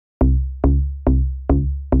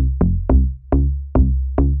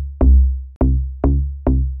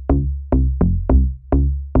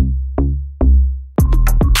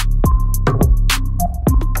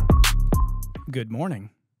Good morning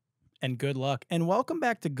and good luck. And welcome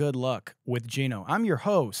back to Good Luck with Gino. I'm your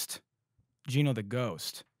host, Gino the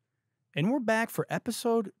Ghost. And we're back for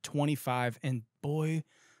episode 25. And boy,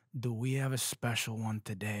 do we have a special one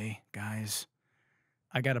today, guys.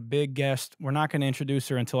 I got a big guest. We're not going to introduce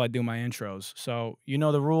her until I do my intros. So you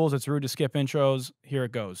know the rules. It's rude to skip intros. Here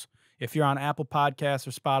it goes. If you're on Apple Podcasts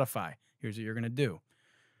or Spotify, here's what you're going to do.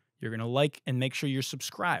 You're going to like and make sure you're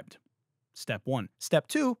subscribed. Step one. Step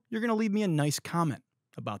two, you're going to leave me a nice comment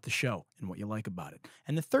about the show and what you like about it.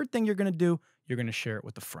 And the third thing you're going to do, you're going to share it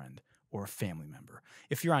with a friend or a family member.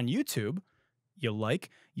 If you're on YouTube,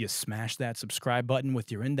 you smash that subscribe button with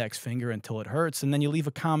your index finger until it hurts, and then you leave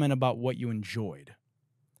a comment about what you enjoyed.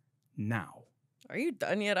 Now. Are you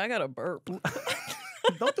done yet? I got a burp.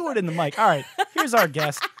 Don't do it in the mic. All right, here's our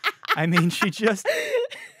guest. I mean, she just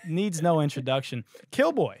needs no introduction.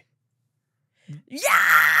 Killboy. Yeah!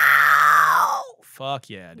 Fuck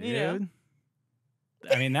yeah, dude. You know.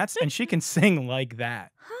 I mean, and she can sing like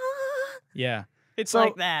that. Yeah. It's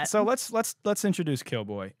like that. So let's introduce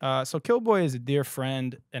Killboy. So Killboy is a dear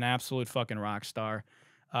friend, an absolute fucking rock star,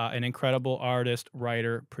 an incredible artist,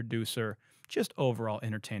 writer, producer, just overall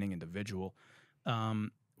entertaining individual.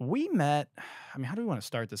 We met, I mean, how do we want to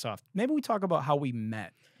start this off? Maybe we talk about how we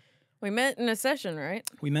met. We met in a session, right?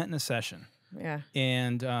 We met in a session. Yeah.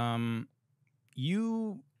 And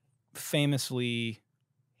you famously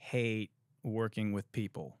hate working with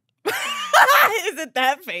people. Is it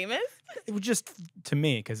that famous? It was just to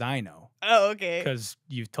me, because I know. Oh, okay. Because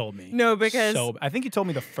you've told me. No, because... I think you told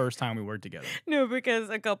me the first time we worked together. No, because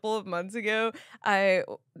a couple of months ago, I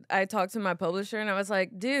talked to my publisher, and I was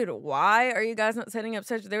like, dude, why are you guys not setting up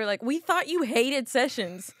sessions? They were like, we thought you hated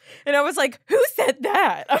sessions. And I was like, who said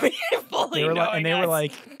that? I mean, fully knowing they were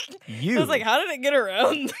like, you. I was like, how did it get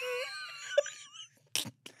around?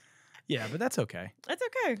 Yeah, but that's okay. That's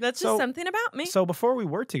okay. That's just something about me. So before we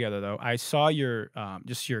worked together, though, I saw your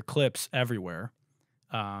just your clips everywhere,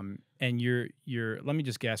 and you're. Let me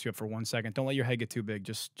just gas you up for 1 second. Don't let your head get too big.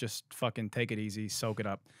 Just fucking take it easy, soak it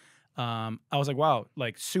up. I was like, wow,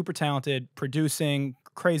 like super talented, producing,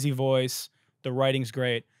 crazy voice. The writing's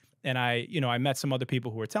great, and I met some other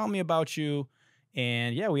people who were telling me about you,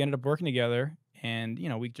 and yeah, we ended up working together. And,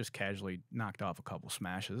 we just casually knocked off a couple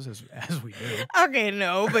smashes, as we do. Okay,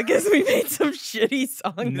 no, because we made some shitty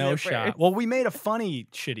songs. No shot. Well, we made a funny,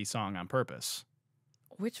 shitty song on purpose.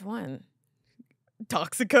 Which one?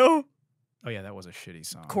 Toxico? Oh, yeah, that was a shitty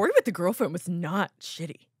song. Corey with the Girlfriend was not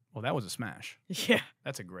shitty. Well, that was a smash. Yeah.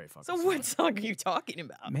 That's a great fucking song. song. What song are you talking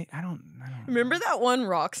about? I don't Remember know. that one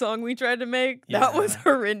rock song we tried to make? Yeah. That was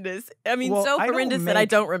horrendous. I mean, Well, so horrendous that I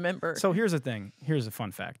don't remember. So here's the thing. Here's a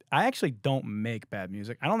fun fact. I actually don't make bad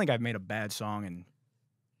music. I don't think I've made a bad song in,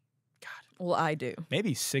 Well, I do.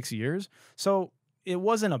 maybe 6 years. So it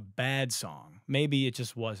wasn't a bad song. Maybe it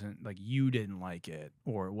just wasn't like you didn't like it,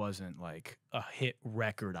 or it wasn't like a hit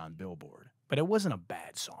record on Billboard. But it wasn't a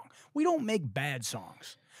bad song. We don't make bad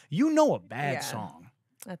songs. You know a bad song.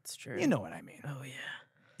 That's true. You know what I mean. Oh,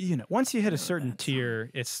 yeah. Once you hit a certain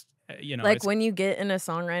tier, it's, Like when you get in a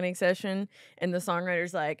songwriting session and the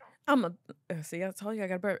songwriter's like, see, I told you I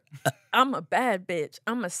got a burp. I'm a bad bitch.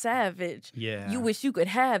 I'm a savage. Yeah. You wish you could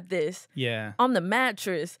have this. Yeah. On the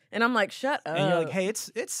mattress. And I'm like, shut up. And you're like, hey,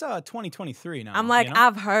 it's 2023 now. I'm like,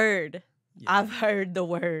 I've heard. Yeah. I've heard the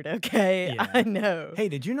word, okay? Yeah. I know. Hey,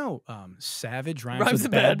 did you know savage rhymes Rhymes with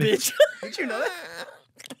with bad bad bitch? Did you know that?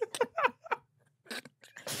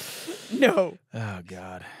 No. Oh,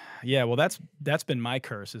 God. Yeah, well, that's been my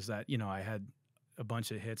curse, is that, I had a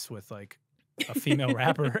bunch of hits with, like, a female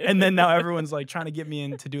rapper, and then now everyone's, like, trying to get me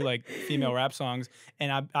in to do, like, female rap songs,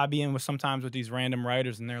 and I be in sometimes with these random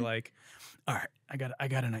writers, and they're like, all right, I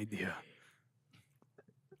got an idea.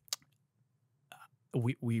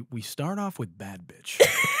 We start off with bad bitch,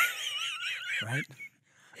 right?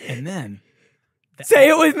 And then... Say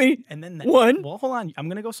it with me. And then... One. Well, hold on. I'm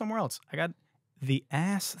going to go somewhere else. I got the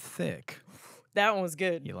ass thick. That one was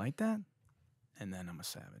good. You like that? And then I'm a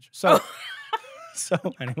savage. So, so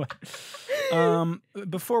anyway,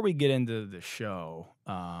 before we get into the show,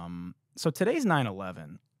 so today's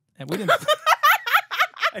 9/11, and we didn't.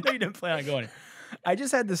 I know you didn't plan on going. I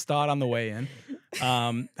just had this thought on the way in.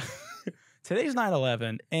 Today's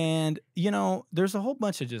 9/11, and there's a whole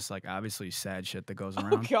bunch of just like obviously sad shit that goes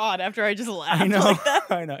around. Oh God! After I just laughed I know, like that.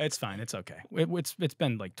 I know. It's fine. It's okay. It's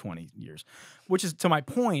been like 20 years, which is to my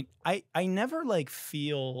point. I never like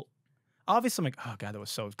feel. Obviously, I'm like, oh God, that was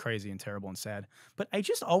so crazy and terrible and sad. But I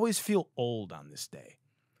just always feel old on this day.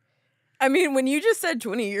 I mean, when you just said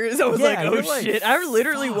 20 years, I was like, oh like, shit! I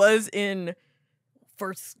literally fuck. was in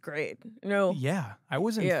first grade. No. Yeah, I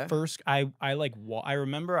was in Yeah. first. I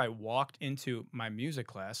remember I walked into my music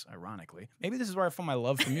class. Ironically, maybe this is where I found my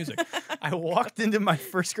love for music. I walked into my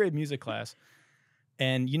first grade music class,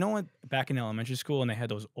 and you know what? Back in elementary school, and they had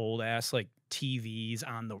those old ass like TVs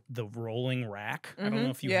on the rolling rack. I don't know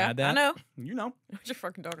if you had that. I know. You know What you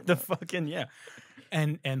fucking talking the about? fucking yeah.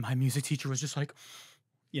 And my music teacher was just like,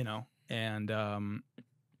 you know, and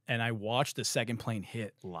I watched the Second Plane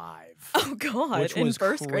hit live. Oh God! Which in was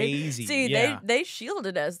first crazy. grade. See, yeah. they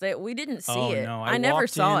shielded us. We didn't see Oh it. no! I never walked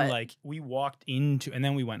saw in, it. Like we walked into, and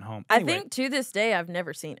then we went home. I Anyway. think to this day I've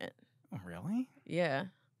never seen it. Oh, really? Yeah.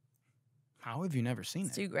 How have you never seen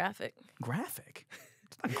It's it? too graphic. Graphic?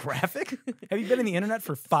 It's not graphic. Have you been on the internet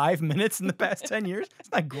for 5 minutes in the past 10 years?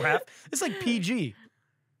 It's not graphic. It's like PG.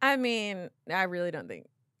 I mean, I really don't think.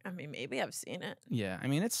 I mean, maybe I've seen it. Yeah, I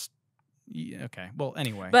mean it's okay. Well,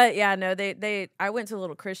 anyway. But yeah, no, they. I went to a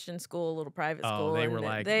little Christian school, a little private school. they and were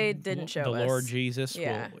like they didn't show the us. Lord Jesus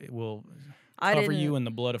Yeah. will I cover didn't. you in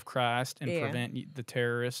the blood of Christ and Yeah. prevent the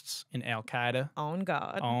terrorists in Al Qaeda. On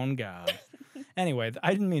God. On God. Anyway,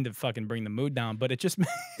 I didn't mean to fucking bring the mood down, but I just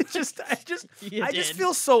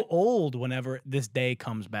feel so old whenever this day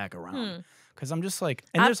comes back around. Because I'm just like,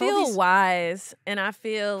 and I there's all feel these, wise, and I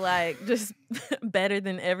feel like just better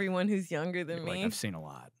than everyone who's younger than like, me. I've seen a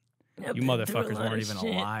lot. I've You been through a motherfuckers lot weren't of even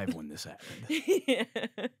shit. alive when this happened. Yeah.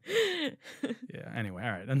 Yeah. Anyway,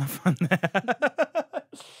 all right. Enough on that.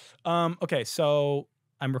 Okay. So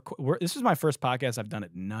this is my first podcast I've done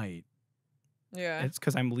at night. Yeah. It's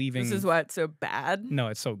because I'm leaving. This is why it's so bad. No,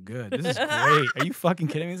 it's so good. This is great. Are you fucking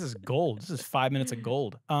kidding me? This is gold. This is 5 minutes of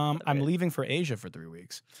gold. I'm it. leaving for Asia for 3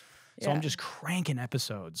 weeks. So Yeah. I'm just cranking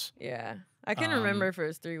episodes. Yeah. I can't remember if it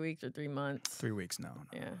was 3 weeks or 3 months. 3 weeks, no.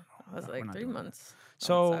 Yeah. I was we're like not 3 doing that. months.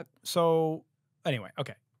 That would suck. So anyway,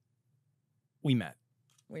 okay. We met.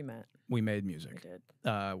 We met. We made We music. did.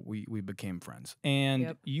 We became friends. And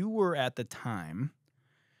Yep. you were at the time,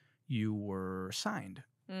 you were signed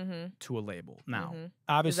Mm-hmm. to a label. Now, Is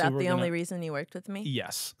obviously, that we're the gonna, only reason you worked with me?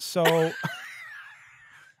 Yes. So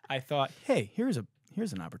I thought, hey, here's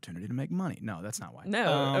an opportunity to make money. No, that's not why. No,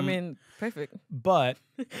 I mean, perfect. But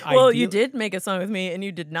Well, you did make a song with me, and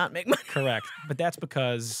you did not make money. correct. But that's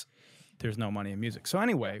because there's no money in music. So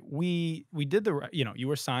anyway, we did you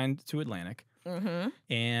were signed to Atlantic, Mm-hmm.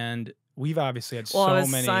 and we've obviously had Well, so I was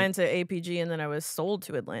many. signed to APG, and then I was sold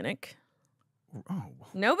to Atlantic. Oh,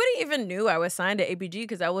 Nobody even knew I was signed to APG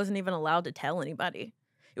because I wasn't even allowed to tell anybody.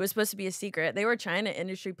 It was supposed to be a secret. They were trying to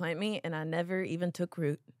industry plant me, and I never even took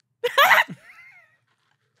root.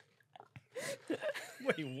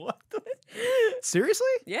 wait, what? Seriously?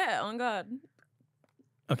 Yeah, on God.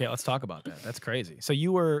 Okay, let's talk about that. That's crazy. So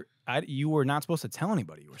you were not supposed to tell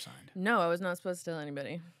anybody you were signed. No, I was not supposed to tell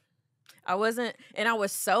anybody. I wasn't, and I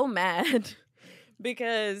was so mad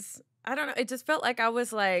because I don't know. It just felt like I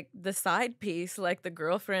was like the side piece, like the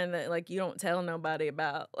girlfriend that like you don't tell nobody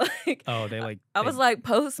about. Like, Oh, they I was like,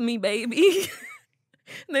 post me, baby.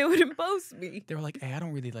 They wouldn't post me. They were like, hey, I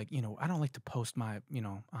don't really I don't like to post my,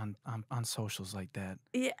 on socials like that.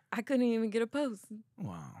 Yeah, I couldn't even get a post.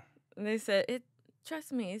 Wow. And they said,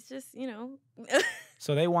 trust me, it's just,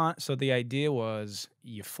 So the idea was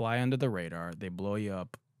you fly under the radar, they blow you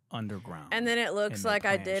up underground. And then it looks And they like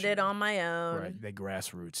I plant did it you. on my own. Right, they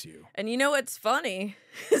grassroots you. And you know what's funny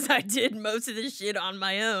is I did most of this shit on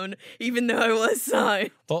my own, even though I was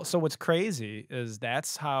signed. Well, so what's crazy is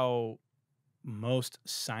that's how most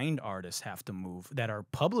signed artists have to move that are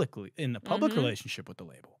publicly in the public Mhm. relationship with the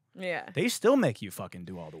label. Yeah. They still make you fucking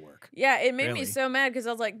do all the work. Yeah, it made Really? me so mad because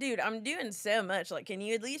I was like, dude, I'm doing so much. Like, can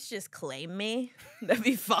you at least just claim me? That'd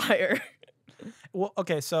be fire. Well,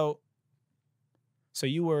 okay, so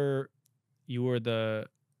you were the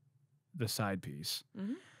side piece.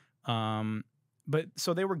 Mhm. But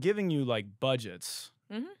so they were giving you like budgets.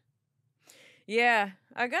 Yeah,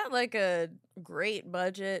 I got like a great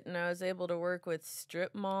budget, and I was able to work with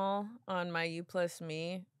Strip Mall on my You Plus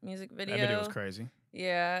Me music video. That video was crazy.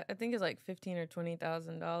 Yeah, I think it's like $15,000 or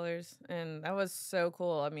 $20,000, and that was so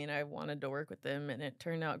cool. I mean, I wanted to work with them, and it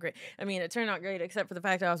turned out great. I mean, it turned out great except for the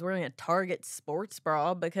fact that I was wearing a Target sports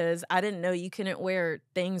bra because I didn't know you couldn't wear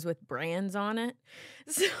things with brands on it.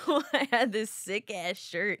 So I had this sick ass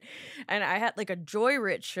shirt, and I had like a Joy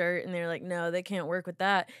Rich shirt, and they're like, no, they can't work with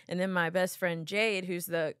that. And then my best friend Jade, who's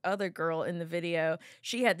the other girl in the video,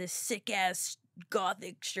 she had this sick ass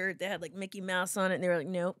gothic shirt that had like Mickey Mouse on it, and they were like,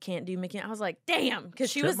 nope, can't do Mickey. I was like, damn, because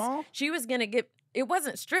she Strip was Mall? gonna get. It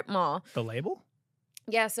wasn't Strip Mall. The label?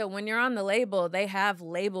 Yeah, so when you're on the label, they have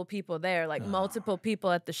label people there, like multiple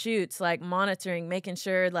people at the shoots, like monitoring, making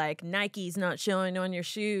sure like Nike's not showing on your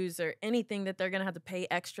shoes or anything that they're gonna have to pay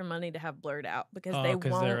extra money to have blurred out because they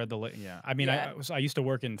because won't. they're yeah. I mean, Yeah. I used to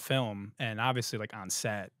work in film, and obviously, like on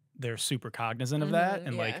set, they're super cognizant of that,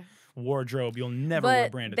 and like wardrobe, you'll never wear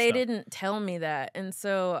But branded they stuff. didn't tell me that, and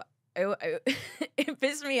so it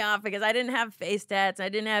pissed me off because I didn't have face tats. I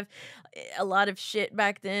didn't have a lot of shit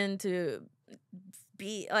back then to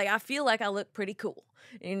be like. I feel like I look pretty cool,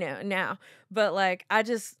 you know, now, but like I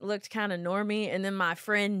just looked kind of normie. And then my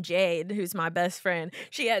friend Jade, who's my best friend,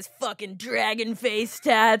 she has fucking dragon face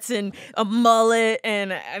tats and a mullet,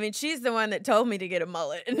 and I mean she's the one that told me to get a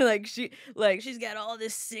mullet, and she's got all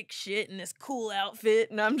this sick shit and this cool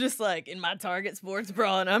outfit, and I'm just like in my Target sports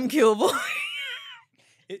bra and I'm Killboy.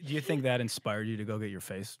 Do you think that inspired you to go get your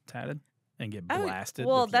face tatted and get Oh, blasted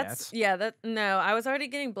well, with that's yats? no. I was already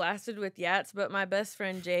getting blasted with yats, but my best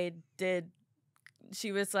friend Jade did.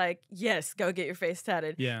 She was like, "Yes, go get your face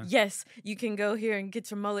tatted. Yeah. Yes, you can go here and get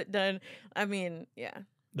your mullet done." I mean, yeah,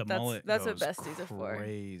 The that's mullet what goes besties are for.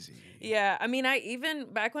 crazy. Yeah, I mean, I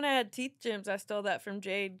even back when I had teeth gyms, I stole that from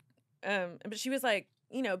Jade. But she was like,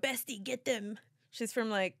 you know, bestie, get them. She's from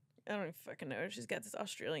like I don't even fucking know. She's got this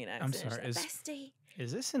Australian accent. I'm sorry, She's like, bestie.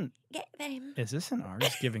 Is this an Get them. Is this an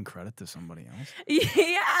artist giving credit to somebody else?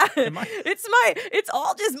 Yeah, it's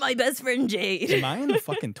all just my best friend Jade. Am I in the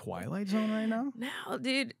fucking Twilight Zone right now? No,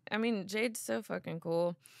 dude. I mean, Jade's so fucking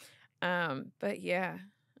cool. But yeah.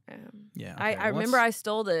 Yeah. I okay, remember I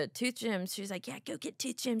stole the tooth gems. She was like, "Yeah, go get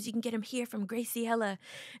tooth gems. You can get them here from Graciela."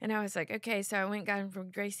 And I was like, "Okay." So I went and got them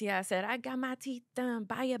from Graciela. I said, "I got my teeth done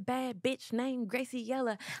by a bad bitch named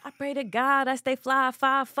Graciela. I pray to God I stay fly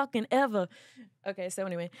fucking ever." Okay, so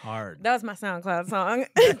anyway, hard. that was my SoundCloud song,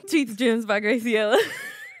 "Tooth Gems" by Graciela.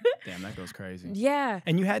 Damn, that goes crazy. Yeah,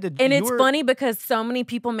 And you had to. and it's funny because so many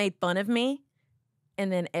people made fun of me.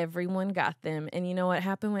 And then everyone got them. And you know what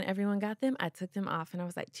happened when everyone got them? I took them off and I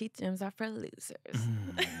was like, cheat gems are for losers.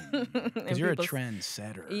 Because you're a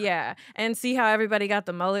trendsetter. Yeah. And see how everybody got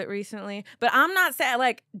the mullet recently? But I'm not sad.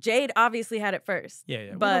 Like, Jade obviously had it first.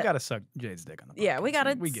 Yeah. But we got to suck Jade's dick on the podcast. Yeah, we got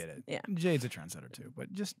to. We get it. Yeah. Jade's a trendsetter too.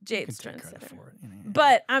 But just Jade's you can take credit for it. You know?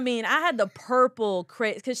 But, I mean, I had the purple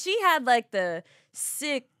craze. Because she had like the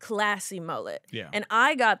sick, classy mullet. Yeah. And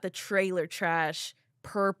I got the trailer trash.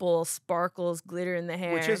 Purple sparkles, glitter in the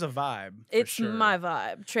hair, which is a vibe. It's sure. my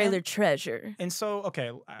vibe. Trailer treasure. And so, okay,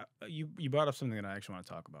 you brought up something that I actually want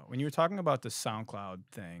to talk about. When you were talking about the SoundCloud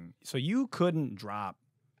thing, so you couldn't drop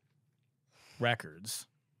records,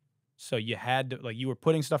 so you had to like you were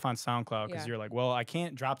putting stuff on SoundCloud because you're like, well, I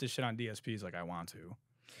can't drop this shit on DSPs like I want to.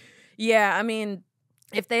 Yeah, I mean,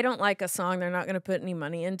 if they don't like a song, they're not going to put any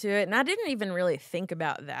money into it. And I didn't even really think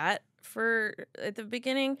about that at the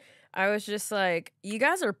beginning. I was just like, you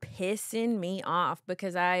guys are pissing me off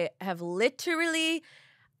because I have literally,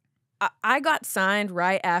 I got signed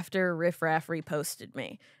right after Riff Raff reposted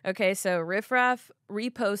me. Okay, so Riff Raff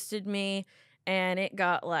reposted me and it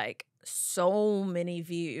got like so many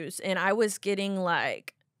views. And I was getting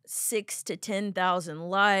like 6,000 to 10,000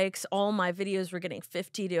 likes. All my videos were getting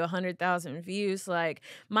 50 to 100,000 views. Like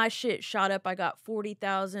my shit shot up. I got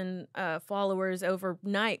 40,000 followers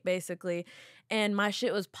overnight, basically. And my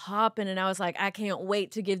shit was popping, and I was like, I can't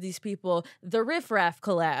wait to give these people the Riff Raff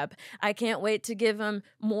collab. I can't wait to give them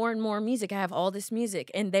more and more music. I have all this music.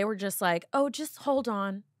 And they were just like, oh, just hold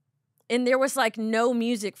on. And there was like no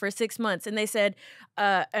music for 6 months. And they said,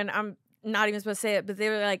 and I'm not even supposed to say it, but they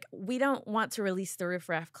were like, we don't want to release the Riff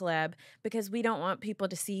Raff collab because we don't want people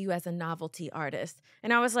to see you as a novelty artist.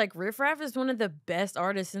 And I was like, Riff Raff is one of the best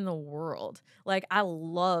artists in the world. Like, I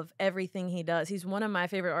love everything he does. He's one of my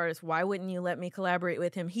favorite artists. Why wouldn't you let me collaborate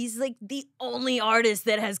with him? He's like the only artist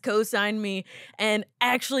that has co-signed me and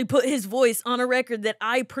actually put his voice on a record that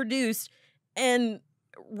I produced and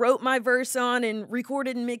wrote my verse on and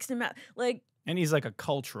recorded and mixed him out. Like, and he's like a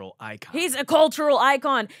cultural icon. He's a cultural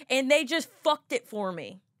icon, and they just fucked it for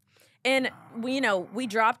me. And we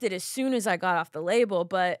dropped it as soon as I got off the label,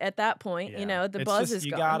 but at that point, the buzz is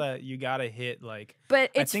gone. You gotta hit like.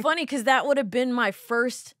 But it's funny because that would have been my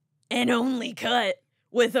first and only cut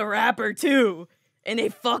with a rapper too, and they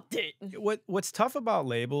fucked it. What's tough about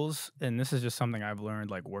labels, and this is just something I've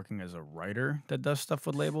learned, like working as a writer that does stuff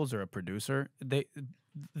with labels or a producer,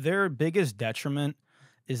 their biggest detriment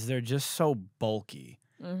is they're just so bulky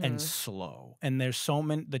and slow. And there's so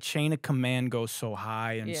many, the chain of command goes so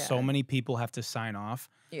high and so many people have to sign off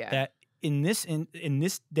that in this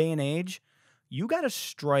day and age, you got to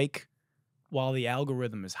strike while the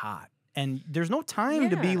algorithm is hot. And there's no time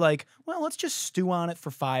to be Yeah. like, well, let's just stew on it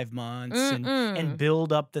for 5 months and Mm-mm.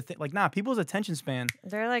 build up the thing. Like, nah, people's attention span.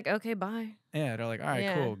 They're like, okay, bye. Yeah, they're like, all right,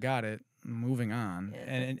 Yeah. cool, got it. Moving on. Yeah.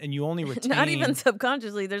 And you only retain. Not even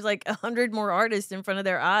subconsciously. There's like 100 more artists in front of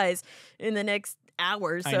their eyes in the next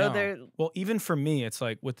hour. I So know. they're Well, even for me, it's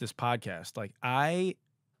like with this podcast, like I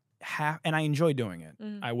enjoy doing it.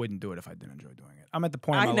 Mhm. I wouldn't do it if I didn't enjoy doing it. I'm at the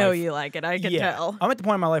point in I my know life. you like it. I can Yeah, tell. I'm at the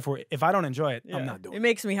point in my life where if I don't enjoy it, I'm Yeah. not doing It it.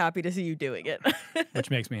 makes me happy to see you doing it.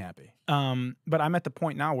 Which makes me happy. But I'm at the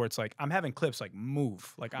point now where it's like I'm having clips like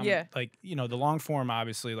move. Like I'm Yeah. like, you know, the long form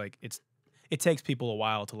obviously like it takes people a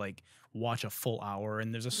while to like watch a full hour,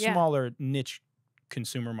 and there's a Yeah. smaller niche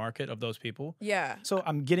consumer market of those people. Yeah. So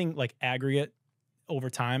I'm getting like aggregate over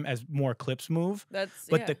time as more clips move. That's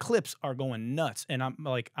But yeah. the clips are going nuts, and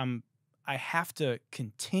I have to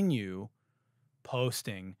continue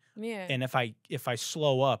posting. Yeah. And if I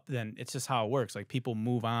slow up, then it's just how it works. Like people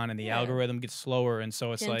move on, and the Yeah. algorithm gets slower, and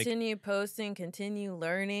so it's like Continue posting, continue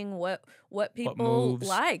learning what people moves.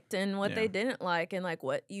 liked and what Yeah. they didn't like, and like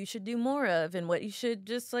what you should do more of and what you should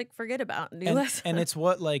just like forget about and do and, less. and it's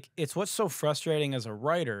what's so frustrating as a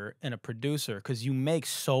writer and a producer, because you make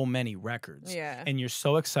so many records yeah. and you're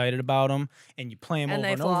so excited about them, and you play them And over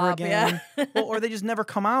they and over flop, again. yeah. Well, or they just never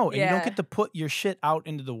come out, and you don't Yeah. get to put your shit out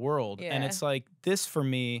into the world. And Yeah. it's like this for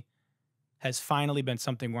me has finally been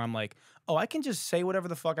something where I'm like, oh, I can just say whatever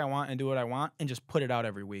the fuck I want and do what I want and just put it out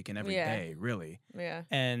every week and every Yeah. day, really. Yeah.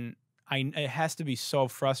 And it has to be so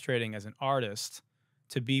frustrating as an artist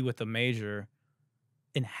to be with a major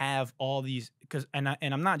and have all these, and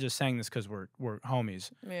I'm not just saying this because we're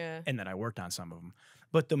homies Yeah. and that I worked on some of them,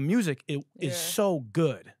 but the music is Yeah. so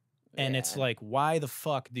good. And it's Yeah. like, why the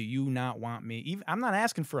fuck do you not want me? Even, I'm not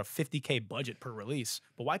asking for a $50K budget per release,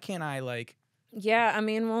 but why can't I like? Yeah, I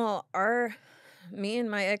mean, well, me and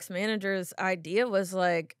my ex-manager's idea was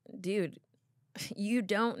like, dude, you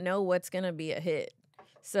don't know what's going to be a hit.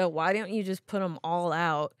 So why don't you just put them all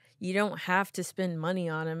out? You don't have to spend money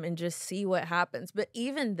on them and just see what happens. But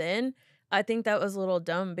even then, I think that was a little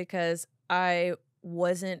dumb because I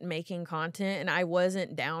wasn't making content and I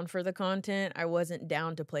wasn't down for the content. I wasn't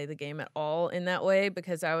down to play the game at all in that way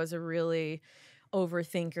because I was a really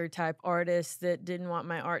overthinker type artist that didn't want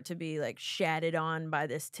my art to be like shatted on by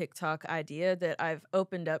this TikTok idea that I've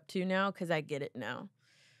opened up to now because I get it now.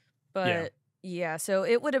 But yeah, so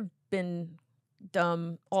it would have been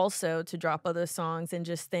dumb also to drop other songs and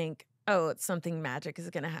just think, oh, it's something magic is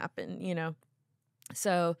gonna happen, you know.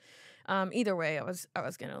 So either way, I was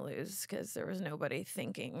gonna lose because there was nobody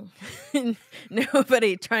thinking,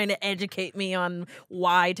 nobody trying to educate me on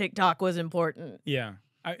why TikTok was important. Yeah.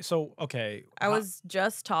 Okay. I was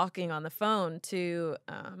just talking on the phone to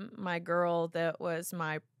my girl that was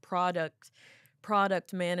my product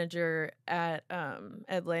manager at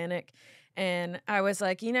Atlantic, and I was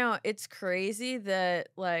like, you know, it's crazy that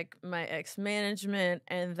like my ex-management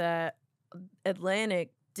and that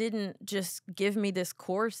Atlantic didn't just give me this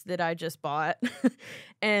course that I just bought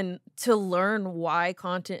and to learn why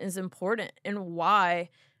content is important and why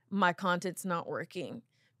my content's not working,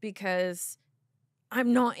 because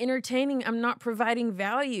I'm not entertaining. I'm not providing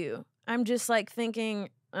value. I'm just like thinking,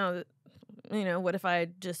 oh, you know, what if I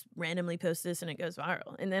just randomly post this and it goes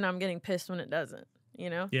viral? And then I'm getting pissed when it doesn't, you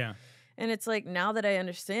know? Yeah. And it's like, now that I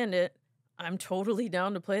understand it, I'm totally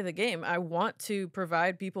down to play the game. I want to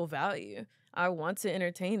provide people value. I want to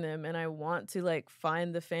entertain them, and I want to like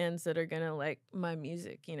find the fans that are going to like my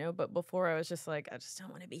music, you know? But before I was just like, I just don't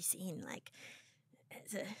want to be seen like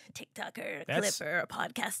as a TikToker, a clipper, a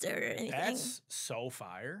podcaster, or anything. That's so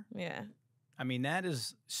fire. Yeah. I mean, that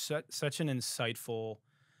is such an insightful.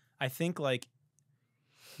 I think like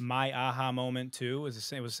my aha moment too was the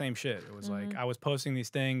same. It was the same shit. It was like I was posting these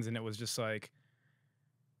things, and it was just like,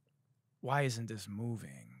 why isn't this moving?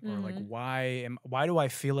 Or like, why do I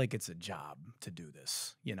feel like it's a job to do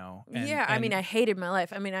this? You know? I mean, I hated my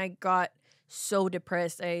life. I mean, I got so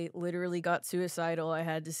depressed. I literally got suicidal. I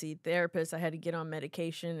had to see therapists. I had to get on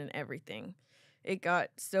medication and everything. It got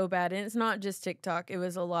so bad. And it's not just TikTok. It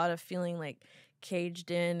was a lot of feeling like caged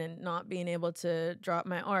in and not being able to drop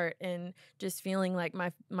my art and just feeling like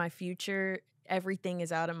my future, everything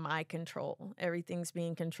is out of my control. Everything's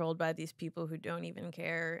being controlled by these people who don't even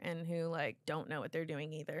care and who like don't know what they're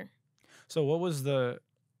doing either. So what was I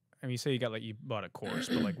mean, you say you bought a course,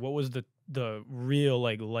 but like what was the real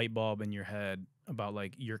like light bulb in your head about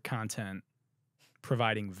like your content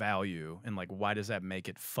providing value, and like why does that make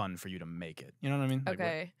it fun for you to make it? You know what I mean? Like,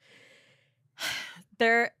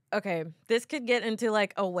 Okay. This could get into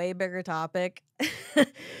like a way bigger topic.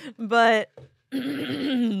 But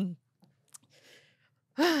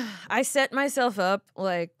I set myself up,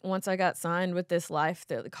 like, once I got signed with this life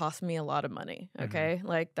that cost me a lot of money, okay?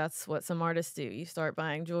 Like, that's what some artists do. You start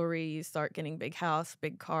buying jewelry, you start getting big house,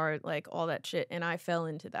 big car, like, all that shit, and I fell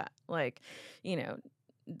into that. Like, you know,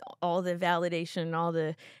 all the validation, all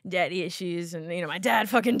the daddy issues, and, you know, my dad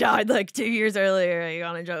fucking died, like, 2 years earlier, like,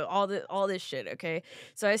 on a joke, all this shit, okay?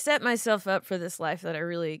 So I set myself up for this life that I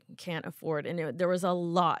really can't afford, and there was a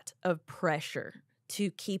lot of pressure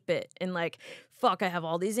to keep it, and, like, fuck, I have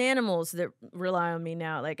all these animals that rely on me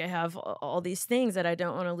now. Like, I have all these things that I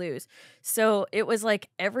don't want to lose. So it was like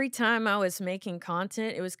every time I was making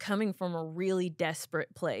content, it was coming from a really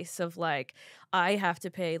desperate place of like, I have to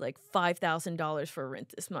pay like $5,000 for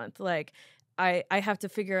rent this month. Like, I have to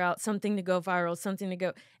figure out something to go viral, something to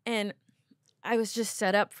go. And I was just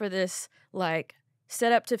set up for this, like,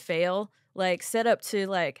 set up to fail. Like, set up to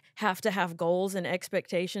like have to have goals and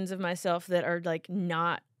expectations of myself that are like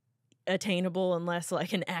not attainable unless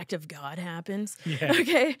like an act of God happens. Yeah.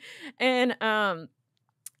 Okay. And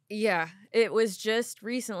yeah, it was just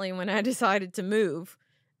recently when I decided to move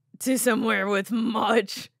to somewhere with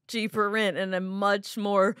much cheaper rent and a much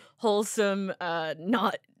more wholesome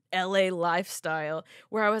not LA lifestyle,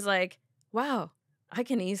 where I was like, wow, I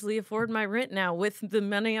can easily afford my rent now with the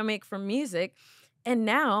money I make from music. And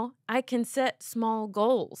now I can set small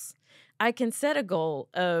goals. I can set a goal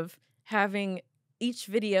of having each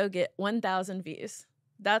video get 1,000 views.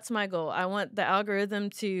 That's my goal. I want the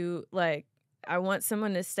algorithm to, like, I want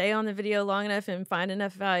someone to stay on the video long enough and find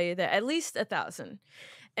enough value that at least 1,000.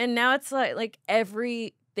 And now it's like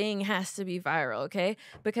everything has to be viral, okay?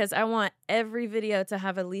 Because I want every video to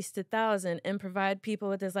have at least 1,000 and provide people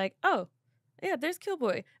with this, like, oh, yeah, there's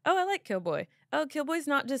Killboy. Oh, I like Killboy. Oh, Killboy's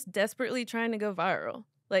not just desperately trying to go viral.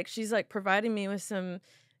 Like, she's, like, providing me with some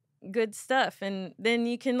good stuff, and then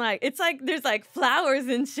you can like, it's like there's like flowers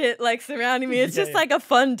and shit like surrounding me. It's just like a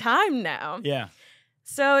fun time now. Yeah.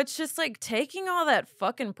 So it's just like taking all that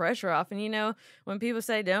fucking pressure off. And you know, when people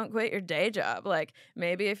say don't quit your day job, like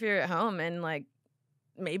maybe if you're at home and like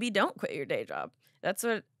maybe don't quit your day job. That's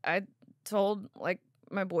what I told like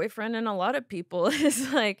my boyfriend and a lot of people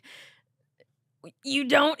is like, you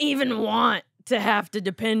don't even want to have to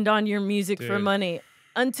depend on your music for money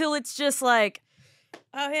until it's just like,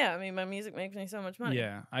 oh yeah, I mean my music makes me so much money.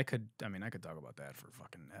 Yeah, I could talk about that for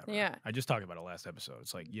fucking ever. Yeah. I just talked about it last episode.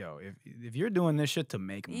 It's like, yo, if you're doing this shit to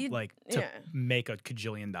make make a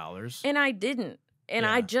cajillion dollars. And I didn't. And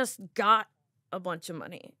I just got a bunch of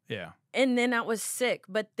money. Yeah. And then I was sick,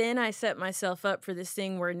 but then I set myself up for this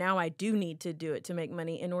thing where now I do need to do it to make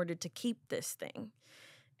money in order to keep this thing.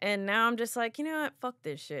 And now I'm just like, you know what? Fuck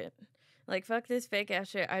this shit. Like, fuck this fake ass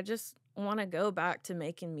shit. I just want to go back to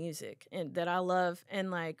making music and that I love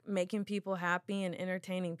and like making people happy and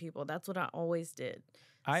entertaining people. That's what I always did.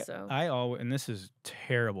 I always, and this is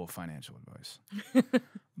terrible financial advice,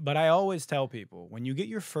 but I always tell people when you get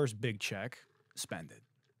your first big check, spend it.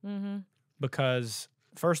 Mm-hmm. Because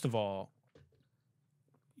first of all,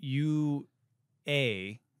 you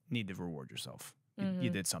need to reward yourself.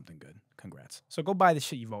 You did something good. Congrats. So go buy the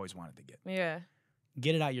shit you've always wanted to get. Yeah.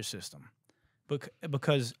 Get it out your system.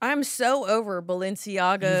 Because I'm so over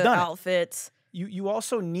Balenciaga outfits. You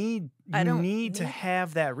also need to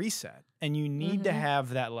have that reset, and you need to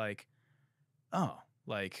have that like, oh,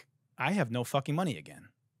 like I have no fucking money again.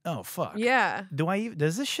 Oh fuck. Yeah. Do I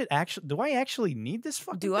actually need this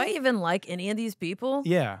fucking Do thing? I even like any of these people?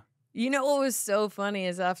 Yeah. You know what was so funny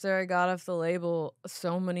is after I got off the label,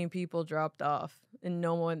 so many people dropped off, and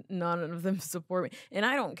none of them support me, and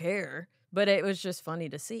I don't care. But it was just funny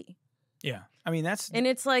to see. Yeah. I mean, and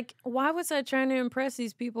it's like, why was I trying to impress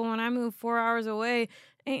these people when I moved 4 hours away?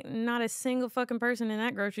 Ain't not a single fucking person in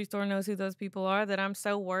that grocery store knows who those people are, that I'm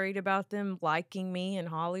so worried about them liking me in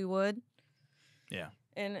Hollywood. Yeah.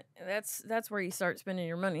 And that's where you start spending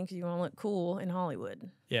your money because you want to look cool in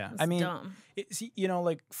Hollywood. Yeah. That's I mean, dumb. You know,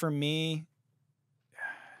 like for me,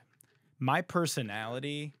 my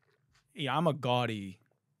personality, I'm a gaudy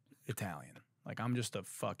Italian. Like, I'm just a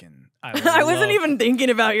fucking... I wasn't even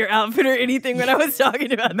thinking about your outfit or anything when I was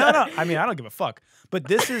talking about that. No. I mean, I don't give a fuck. But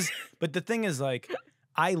but the thing is, like,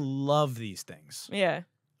 I love these things. Yeah.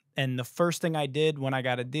 And the first thing I did when I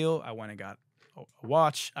got a deal, I went and got a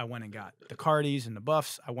watch. I went and got the Cardis and the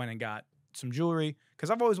Buffs. I went and got some jewelry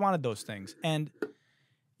because I've always wanted those things. And,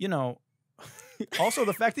 you know... also,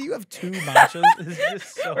 the fact that you have 2 matchas is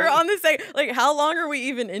just so... We're on the same... Like, how long are we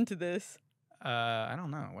even into this? I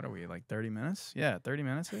don't know. What are we, like 30 minutes? Yeah, 30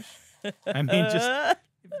 minutes-ish. I mean, just...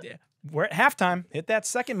 we're at halftime. Hit that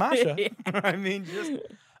second matcha. I mean, just...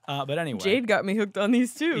 but anyway. Jade got me hooked on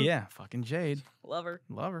these too. Yeah, fucking Jade. Love her.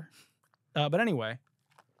 But anyway,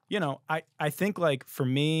 you know, I think like for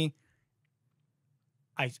me,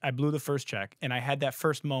 I blew the first check and I had that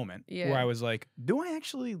first moment where I was like, do I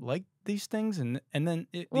actually like these things? And then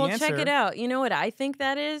the answer, check it out. You know what I think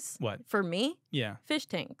that is? What? For me? Yeah. Fish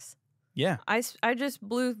tanks. Yeah. I just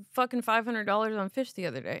blew fucking $500 on fish the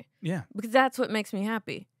other day. Yeah. Because that's what makes me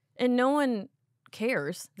happy. And no one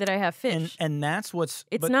cares that I have fish. And that's what's...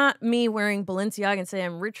 It's not me wearing Balenciaga and saying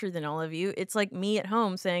I'm richer than all of you. It's like me at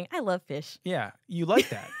home saying I love fish. Yeah, you like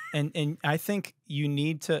that. and I think you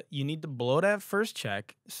need to blow that first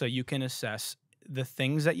check so you can assess the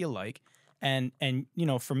things that you like. And you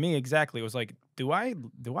know, for me exactly, it was like, do I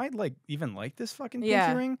like even like this fucking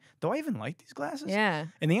pinky ring? Do I even like these glasses? Yeah.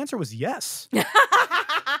 And the answer was yes.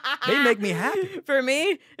 They make me happy. For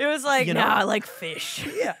me, it was like, you know? I like fish.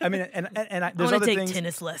 Yeah, I mean, and there's I other take things.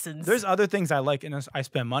 tennis lessons. There's other things I like and I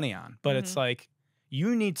spend money on, but it's like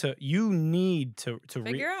you need to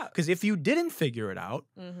figure out. Because if you didn't figure it out,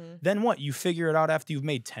 then what? You figure it out after you've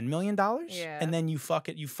made $10 million, and then you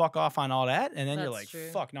fuck off on all that, and then you're like,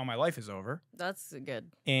 fuck, now my life is over. That's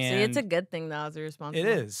good. And see, it's a good thing that I was irresponsible. It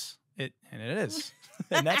is. It is.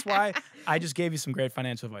 And that's why I just gave you some great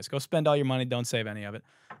financial advice. Go spend all your money. Don't save any of it.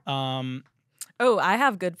 Oh, I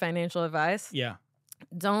have good financial advice. Yeah.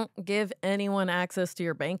 Don't give anyone access to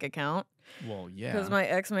your bank account. Well, yeah. Because my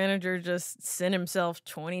ex-manager just sent himself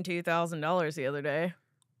 $22,000 the other day.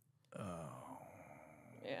 Oh.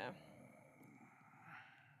 Yeah.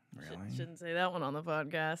 Really? Shouldn't say that one on the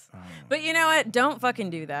podcast. Oh. But you know what? Don't fucking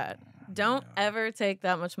do that. Don't ever take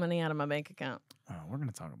that much money out of my bank account. Oh, we're going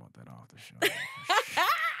to talk about that off the show.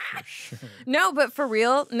 For sure. No, but for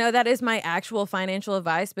real, no, that is my actual financial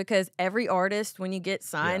advice because every artist, when you get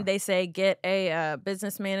signed, they say get a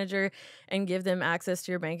business manager and give them access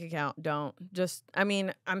to your bank account. Don't. Just, I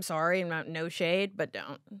mean, I'm sorry, I'm not no shade, but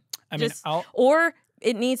don't. I mean, or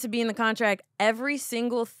it needs to be in the contract. Every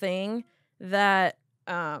single thing that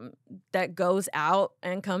that goes out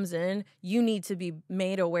and comes in, you need to be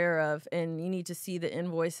made aware of, and you need to see the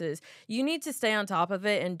invoices. You need to stay on top of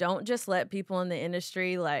it, and don't just let people in the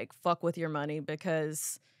industry like fuck with your money,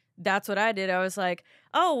 because that's what I did. I was like,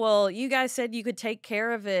 oh, well, you guys said you could take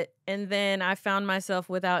care of it, and then I found myself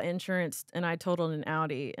without insurance, and I totaled an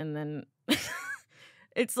Audi, and then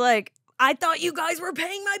it's like, I thought you guys were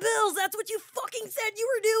paying my bills. That's what you fucking said you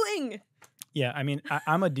were doing. Yeah, I mean,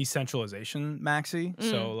 I'm a decentralization maxi,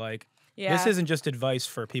 so like, this isn't just advice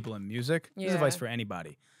for people in music. This is advice for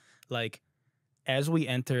anybody. Like, as we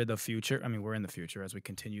enter the future, I mean, we're in the future as we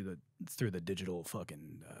continue through the digital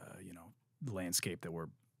fucking, landscape that we're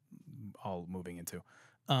all moving into.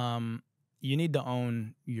 You need to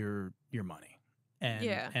own your money,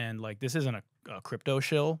 and like, this isn't a crypto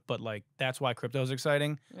shill, but like, that's why crypto is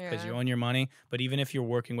exciting, because you own your money. But even if you're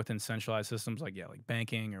working within centralized systems like like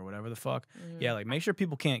banking or whatever the fuck, like, make sure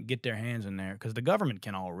people can't get their hands in there, because the government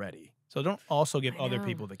can already. So don't also give other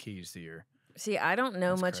people the keys to your... See, I don't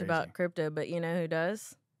know much about crypto, but you know who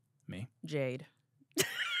does? Me? Jade.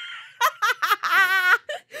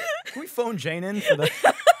 Can we phone Jane in for the...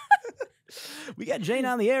 We got Jane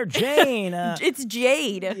on the air. Jane! It's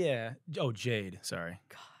Jade. Yeah. Oh, Jade. Sorry.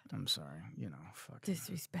 God. I'm sorry. You know, fuck.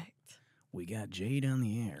 Disrespect. We got Jade on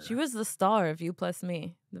the air. She was the star of You Plus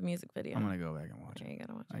Me, the music video. I'm going to go back and watch it. You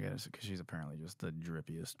gotta watch it. I guess, because she's apparently just the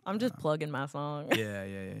drippiest. I'm just plugging my song. Yeah.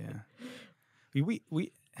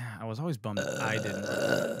 I was always bummed that I didn't.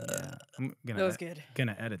 Yeah. I'm gonna, that was good.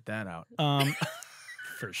 Gonna edit that out.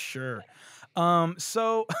 For sure.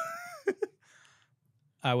 So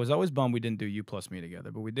I was always bummed we didn't do You Plus Me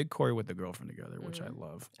together, but we did Corey with the Girlfriend together, which I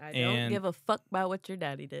love. I don't give a fuck about what your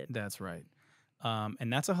daddy did. That's right.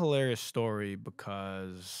 And that's a hilarious story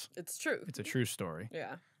because it's true. It's a true story.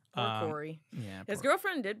 Yeah. Poor Corey. Yeah. His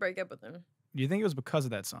girlfriend did break up with him. Do you think it was because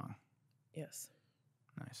of that song? Yes.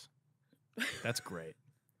 Nice. That's great.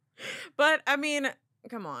 But I mean,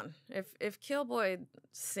 come on. If Killboy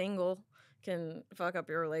single can fuck up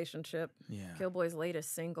your relationship, Killboy's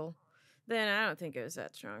latest single, then I don't think it was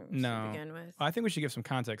that strong to begin with. I think we should give some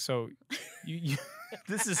context. So, you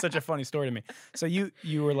this is such a funny story to me. So you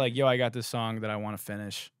were like, "Yo, I got this song that I want to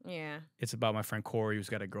finish." Yeah. It's about my friend Corey who's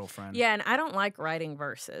got a girlfriend. Yeah, and I don't like writing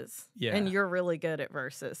verses. Yeah. And you're really good at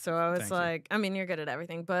verses. So I was like, I mean, you're good at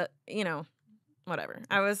everything, but whatever.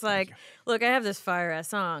 I was like, look, I have this fire ass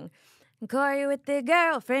song. Corey with the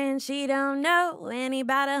girlfriend she don't know, and he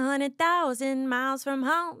about 100,000 miles from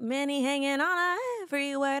home, and he hanging on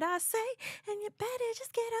every word I say, and you better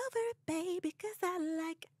just get over it, baby, because I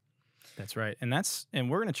like it. That's right,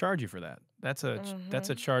 and we're gonna charge you for that. That's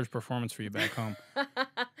a charged performance for you back home.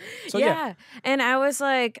 So yeah, and I was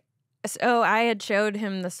like, so I had showed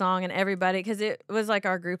him the song and everybody, because it was like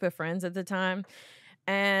our group of friends at the time.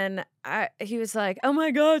 And he was like, "Oh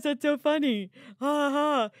my gosh, that's so funny." Ha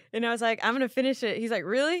ha. And I was like, "I'm going to finish it." He's like,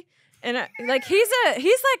 "Really?" And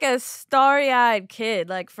he's like a starry-eyed kid,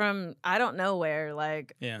 like from I don't know where,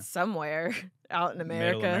 like somewhere out in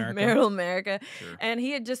America, middle America. Sure. And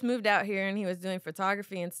he had just moved out here and he was doing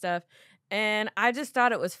photography and stuff. And I just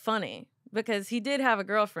thought it was funny because he did have a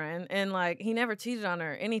girlfriend and like he never cheated on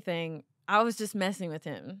her or anything. I was just messing with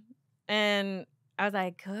him. And I was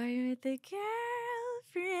like, "Corey with the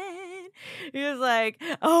girlfriend." He was like,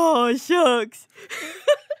 "Oh, shucks."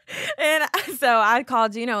 And so I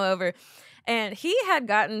called Gino over, and he had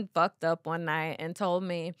gotten fucked up one night and told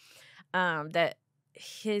me that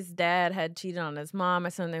his dad had cheated on his mom or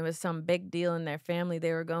something. There was some big deal in their family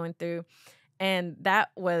they were going through. And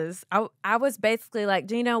that was, I was basically like,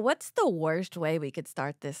 "Gino, what's the worst way we could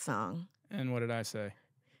start this song?" And what did I say?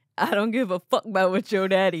 "I don't give a fuck about what your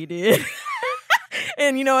daddy did."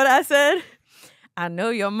 And you know what I said? "I know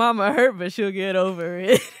your mama hurt, but she'll get over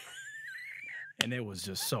it." And it was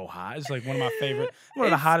just so hot. It's like one of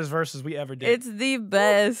the hottest verses we ever did. It's the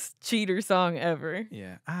best cheater song ever.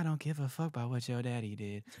 Yeah. I don't give a fuck about what your daddy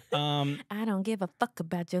did. I don't give a fuck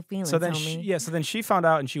about your feelings, so then homie. so then she found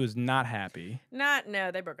out and she was not happy. No,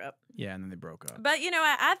 they broke up. Yeah, and then they broke up. But you know,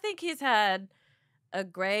 I think he's had a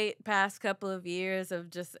great past couple of years of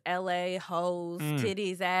just LA hoes,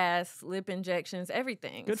 titties, ass, lip injections,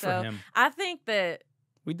 everything. Good for him. I think that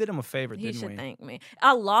we did him a favor, he didn't we? should thank me.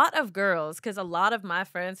 A lot of girls, because a lot of my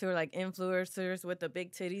friends who are like influencers with the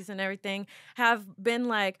big titties and everything have been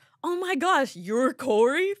like, "Oh my gosh, you're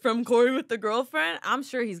Corey from Corey with the Girlfriend?" I'm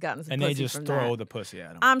sure he's gotten some and pussy they just from throw that. the pussy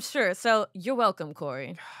at him. I'm sure. So you're welcome,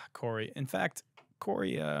 Corey. Corey. In fact,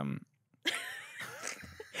 Corey,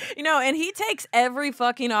 you know, and he takes every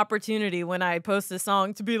fucking opportunity when I post a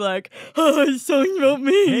song to be like, "Oh, it's a song about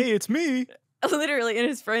me." Hey, it's me. Literally, in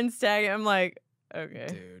his friends tag, I'm like, okay.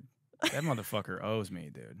 Dude, that motherfucker owes me,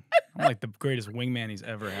 dude. I'm like the greatest wingman he's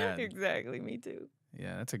ever had. Exactly, me too.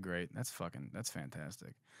 Yeah, that's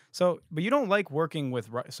fantastic. So, but you don't like working with,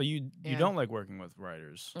 you don't like working with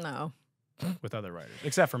writers. No. With other writers,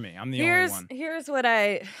 except for me. I'm the only one. Here's what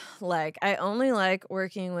I like. I only like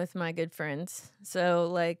working with my good friends. So,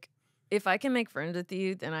 like, if I can make friends with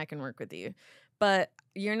you, then I can work with you. But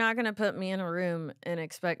you're not going to put me in a room and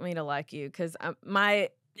expect me to like you because I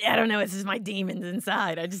don't know, it's just my demons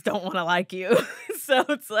inside. I just don't want to like you. So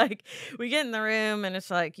it's like we get in the room and it's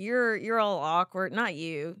like you're all awkward. Not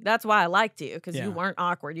you. That's why I liked you because you weren't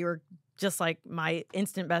awkward. You were just like my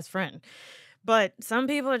instant best friend. But some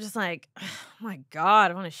people are just like, "Oh my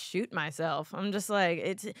God, I want to shoot myself." I'm just like,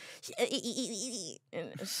 it's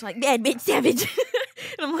like, "Bad bitch savage."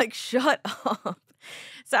 And I'm like, shut up.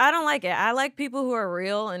 So I don't like it. I like people who are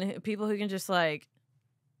real and people who can just like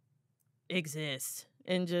exist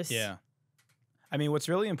and just. Yeah. I mean, what's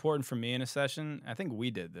really important for me in a session, I think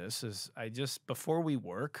we did this, is before we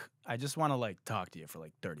work, I just want to like talk to you for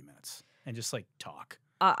like 30 minutes and just like talk.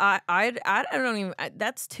 I don't even.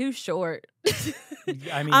 That's too short.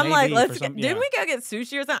 I mean, I'm like, didn't we go get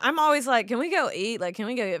sushi or something? I'm always like, can we go eat? Like, can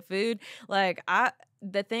we go get food? Like,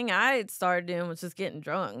 the thing I started doing was just getting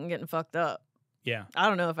drunk and getting fucked up. Yeah. I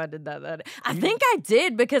don't know if I did that. I think I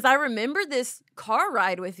did because I remember this car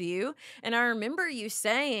ride with you, and I remember you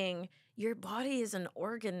saying your body is an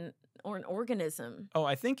organ or an organism. Oh,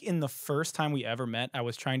 I think in the first time we ever met, I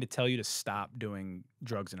was trying to tell you to stop doing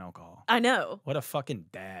drugs and alcohol. I know. What a fucking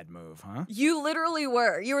dad move, huh? You literally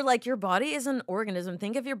were. You were like, your body is an organism.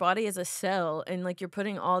 Think of your body as a cell, and like you're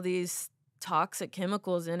putting all these toxic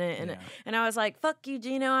chemicals in it. And I was like, "Fuck you,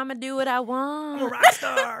 Gino. I'm going to do what I want. I'm a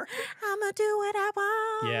rockstar. I'm going to do what I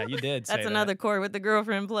want." Yeah, you did say That's another Corey with the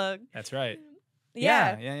Girlfriend plug. That's right.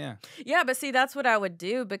 Yeah, but see, that's what I would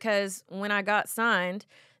do because when I got signed,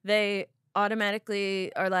 they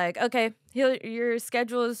automatically are like, "Okay, your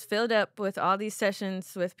schedule is filled up with all these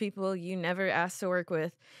sessions with people you never asked to work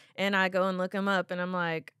with." And I go and look them up, and I'm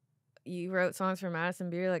like, "You wrote songs for Madison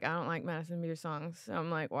Beer? Like, I don't like Madison Beer songs." So I'm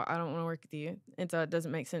like, "Well, I don't want to work with you." And so it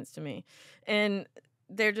doesn't make sense to me. And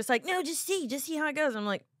they're just like, "No, just see how it goes." I'm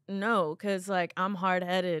like, "No," because like I'm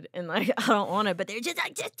hard-headed and like I don't want it. But they're just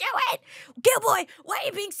like, "Just do it, Killboy. Why are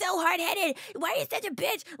you being so hard-headed? Why are you such a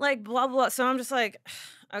bitch?" Like blah blah. So I'm just like,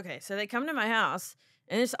 okay. So they come to my house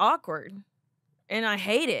and it's awkward, and I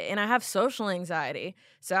hate it, and I have social anxiety.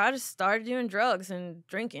 So I just started doing drugs and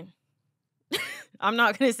drinking. I'm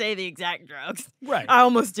not gonna say the exact drugs. Right. I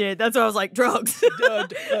almost did. That's why I was like, drugs.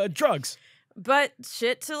 Drugs. But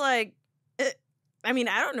shit to like. I mean,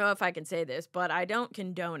 I don't know if I can say this, but I don't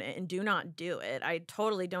condone it and do not do it. I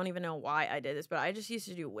totally don't even know why I did this, but I just used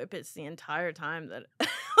to do whippets the entire time that I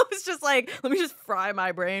was just like, let me just fry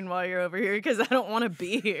my brain while you're over here because I don't want to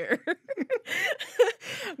be here.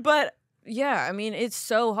 But yeah, I mean, it's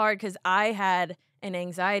so hard because I had an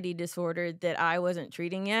anxiety disorder that I wasn't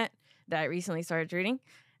treating yet, that I recently started treating.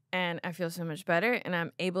 And I feel so much better, and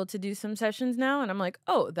I'm able to do some sessions now. And I'm like,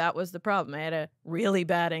 oh, that was the problem. I had a really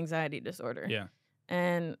bad anxiety disorder. Yeah.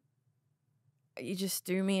 And you just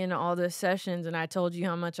threw me into all those sessions, and I told you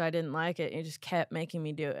how much I didn't like it, and you just kept making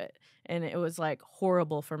me do it. And it was like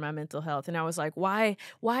horrible for my mental health. And I was like, why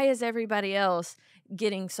is everybody else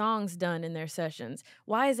getting songs done in their sessions?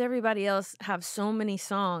 Why does everybody else have so many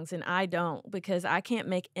songs and I don't? Because I can't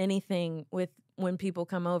make anything with when people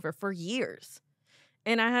come over for years.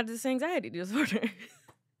 And I had this anxiety disorder.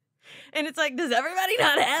 And it's like, does everybody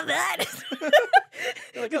not have that?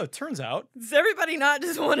 You're like, oh, it turns out. Does everybody not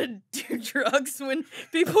just want to do drugs when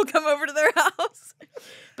people come over to their house?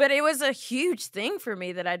 But it was a huge thing for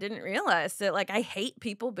me that I didn't realize, that like I hate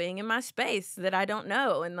people being in my space that I don't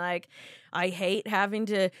know. And like I hate having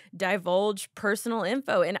to divulge personal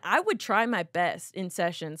info. And I would try my best in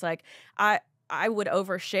sessions. Like I would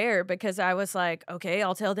overshare because I was like, okay,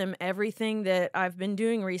 I'll tell them everything that I've been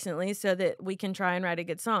doing recently so that we can try and write a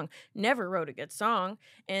good song. Never wrote a good song.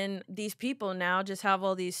 And these people now just have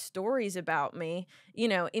all these stories about me, you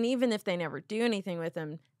know, and even if they never do anything with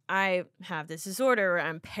them, I have this disorder where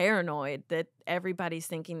I'm paranoid that everybody's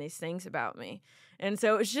thinking these things about me. And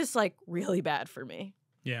so it's just like really bad for me.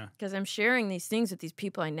 Yeah. Because I'm sharing these things with these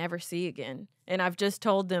people I never see again. And I've just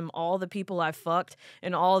told them all the people I fucked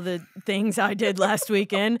and all the things I did last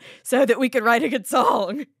weekend so that we could write a good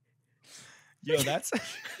song. Yo, that's...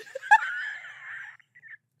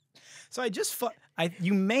 So I just...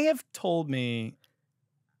 You may have told me...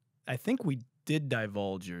 I think we did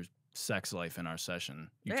divulge your sex life in our session.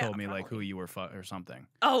 You told me like who you were or something.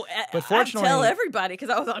 Oh, but fortunately, I tell everybody because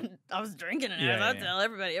I was drinking and Yeah, I tell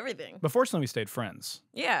everybody everything. But fortunately, we stayed friends.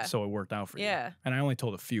 Yeah. So it worked out for you. Yeah. And I only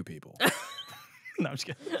told a few people. No, I'm just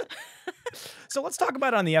kidding. So let's talk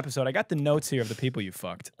about it on the episode. I got the notes here of the people you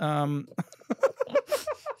fucked. No,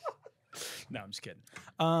 I'm just kidding.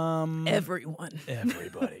 Everyone.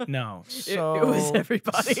 Everybody. No. It was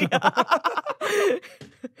everybody.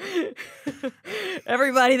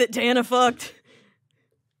 Everybody that Tana fucked.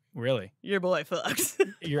 Really? Your boy fucks.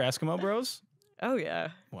 Your Eskimo bros? Oh, yeah.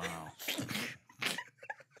 Wow.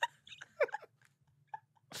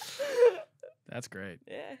 That's great.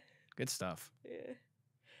 Yeah. Good stuff. Yeah.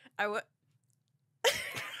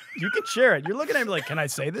 You can share it. You're looking at me like, can I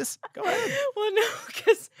say this? Go ahead. Well, no,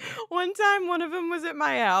 because one time one of them was at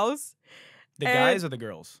my house. The guys or the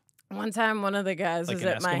girls? One time one of the guys like was an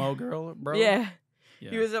at my... Eskimo girl, bro? Yeah.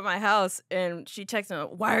 He was at my house, and she texted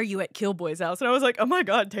me, why are you at Killboy's house? And I was like, oh my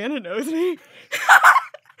God, Tana knows me. I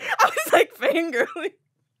was like fangirling.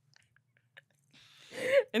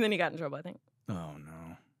 And then he got in trouble, I think. Oh,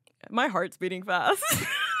 no. My heart's beating fast.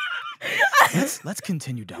 Let's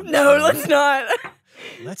continue down this No, road. let's not.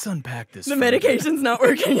 Let's unpack this. The medication's not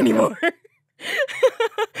working anymore.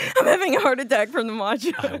 I'm having a heart attack from the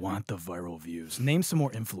macho. I want the viral views. Name some more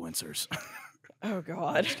influencers. Oh,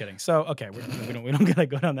 God. Just kidding. So, okay, we don't gotta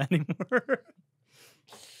go down that anymore.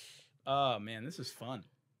 Oh, man, this is fun.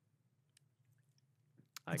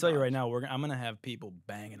 I'll tell you right now, I'm gonna have people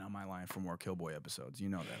banging on my line for more Killboy episodes. You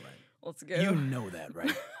know that, right? Let's go. You know that,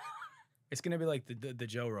 right? It's gonna be like the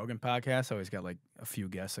Joe Rogan podcast. Always got like a few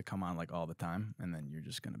guests that come on like all the time, and then you're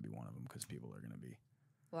just gonna be one of them because people are gonna be.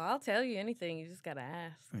 Well, I'll tell you anything. You just gotta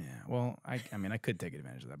ask. Yeah. Well, I mean, I could take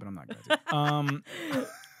advantage of that, but I'm not going to.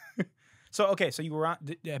 So okay, so you were on.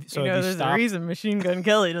 So you know, there's a reason Machine Gun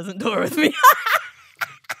Kelly doesn't tour with me.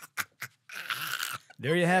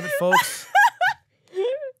 There you have it, folks.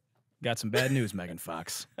 Got some bad news, Megan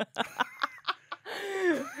Fox.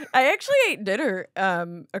 I actually ate dinner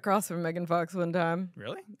across from Megan Fox one time.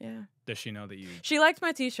 Really? Yeah. Does she know that you? She liked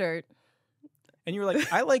my T-shirt. And you were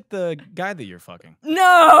like, I like the guy that you're fucking.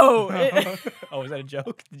 No. Oh, was that a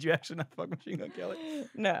joke? Did you actually not fuck Machine Gun Kelly?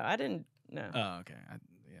 No, I didn't. No. Oh, okay.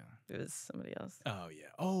 Yeah. It was somebody else. Oh, yeah.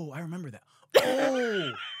 Oh, I remember that.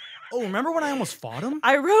 Oh, remember when I almost fought him?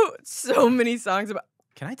 I wrote so many songs about.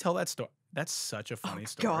 Can I tell that story? That's such a funny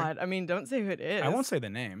story. God, I mean, don't say who it is. I won't say the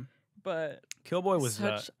name. But Killboy was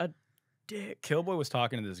such a dick. Killboy was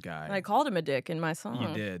talking to this guy. I called him a dick in my song. You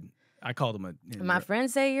did. I called him a. My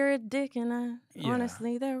friends say you're a dick, and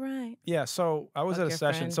honestly, they're right. Yeah. So I was Fuck at a your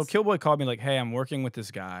session. friends. So Killboy called me like, "Hey, I'm working with this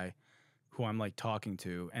guy, who I'm like talking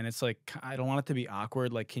to, and it's like I don't want it to be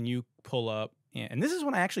awkward. Like, can you pull up?" And this is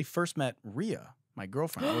when I actually first met Rhea. my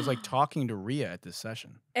girlfriend. I was like talking to Rhea at this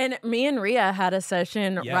session. And me and Rhea had a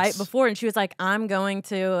session right Yes. before, and she was like, I'm going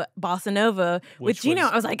to Bossa Nova with Which Gino.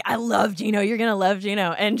 was- I was like, I love Gino. You're going to love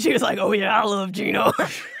Gino. And she was like, oh, yeah, I love Gino.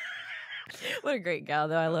 What a great gal,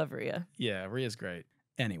 though. I love Rhea. Yeah, Rhea's great.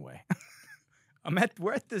 Anyway,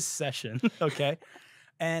 we're at this session, okay?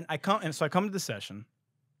 And so I come to the session,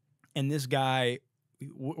 and this guy,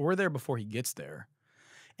 we're there before he gets there,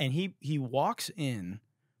 and he walks in,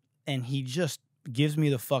 and he just gives me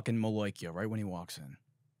the fucking Maloikia right when he walks in.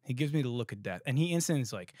 He gives me the look of death, and he instantly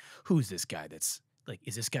is like, "Who's this guy? That's like,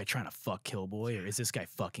 is this guy trying to fuck Killboy, or is this guy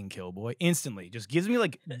fucking Killboy?" Instantly, just gives me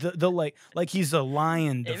like the like he's a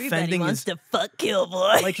lion defending his to fuck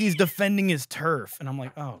Killboy. like he's defending his turf, and I'm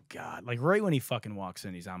like, oh god! Like right when he fucking walks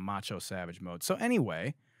in, he's on macho savage mode. So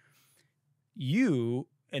anyway,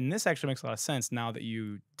 and this actually makes a lot of sense now that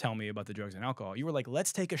you tell me about the drugs and alcohol. You were like,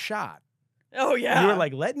 let's take a shot. Oh, yeah. You were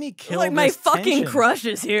like, let me kill like, my this fucking tension. crush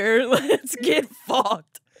is here. Let's get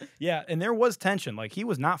fucked. Yeah, and there was tension. Like, he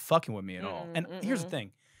was not fucking with me at all. And here's the mm-mm.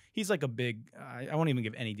 thing. He's like a big, I won't even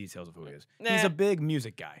give any details of who he is. Nah. He's a big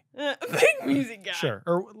music guy. Big music guy. Sure,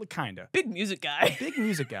 or kind of. Big music guy. Big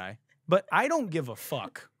music guy. But I don't give a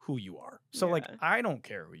fuck who you are. So, like, Yeah. I don't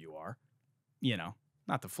care who you are. You know,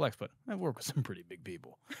 not to flex, but I work with some pretty big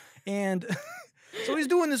people. And so he's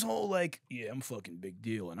doing this whole, like, yeah, I'm fucking big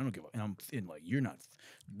deal, and I don't give a, and I'm in, like, you're not,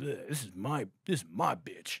 bleh, this is my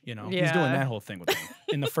bitch, you know? He's doing Yeah. that whole thing with me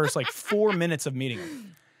in the first, like, 4 minutes of meeting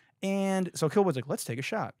him. And so Killboy's like, let's take a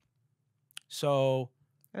shot. So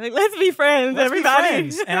I'm like, let's be friends, let's be everybody.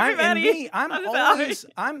 friends. And Everybody. I'm I'm always,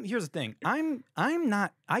 sorry. here's the thing. I'm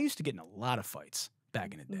not, I used to get in a lot of fights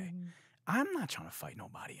back in the day. I'm not trying to fight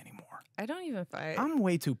nobody anymore. I don't even fight. I'm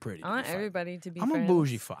way too pretty. I to want fight. everybody to be I'm friends. a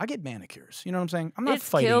bougie fuck. I get manicures. You know what I'm saying? I'm not It's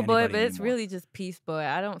fighting Killboy, anybody but it's anymore. really just Peace Boy.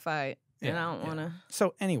 I don't fight, and Yeah, I don't want to.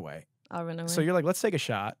 So anyway, I'll run away. so you're like, let's take a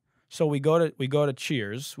shot. So we go to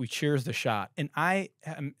Cheers. We cheers the shot, and I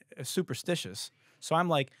am superstitious. So I'm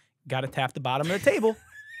like, gotta tap the bottom of the table.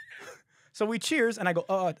 So we cheers, and I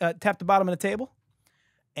go, tap the bottom of the table,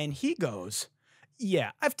 and he goes,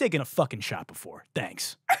 yeah, I've taken a fucking shot before.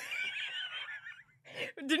 Thanks.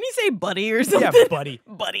 Didn't he say buddy or something? Yeah, buddy.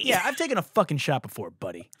 Buddy. Yeah, I've taken a fucking shot before,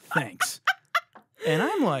 buddy. Thanks. And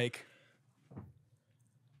I'm like,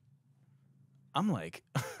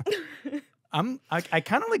 I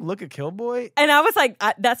kind of like look at Killboy, And I was like,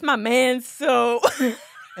 that's my man, so.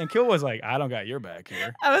 and Killboy's like, I don't got your back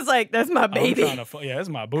here. I was like, that's my baby. I'm trying to yeah, that's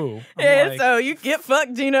my boo. I'm Yeah, like- so you get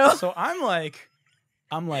fucked, Gino. so I'm like,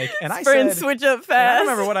 and I Friends said, switch up and fast. I don't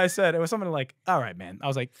remember what I said. It was something like, all right, man. I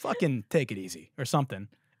was like, fucking take it easy or something.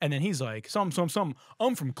 And then he's like, some,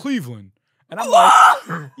 I'm from Cleveland. And I'm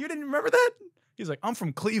like, you didn't remember that? He's like, I'm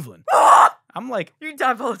from Cleveland. I'm like, You're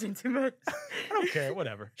divulging too much. I don't care,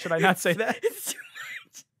 whatever. Should I not say that? It's too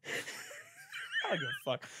much. I don't give a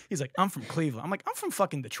fuck. He's like, I'm from Cleveland. I'm like, I'm from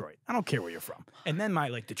fucking Detroit. I don't care where you're from. And then my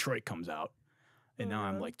like Detroit comes out. And now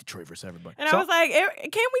I'm like Detroit versus everybody. And So- I was like,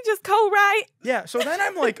 can't we just co-write? yeah. So then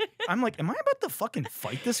I'm like, am I about to fucking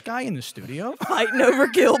fight this guy in the studio? Fighting over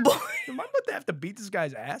Killboy. Am I about to have to beat this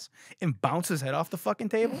guy's ass and bounce his head off the fucking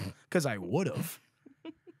table? Because I would have.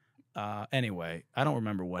 Anyway, I don't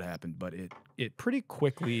remember what happened, but it pretty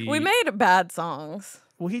quickly. We made bad songs.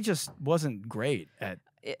 Well, he just wasn't great at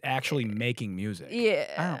actually making music.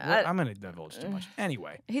 Yeah. I'm gonna divulge too much.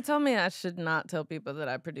 Anyway, He told me I should not tell people that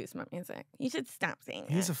I produce my music. You should stop saying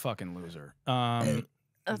he's that. a fucking loser.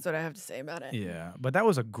 That's what I have to say about it. Yeah, but that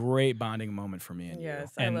was a great bonding moment for me and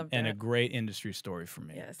Yes, you, I and loved and a that. great industry story for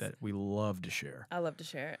me Yes. that we love to share. I love to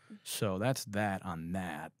share it. So that's that on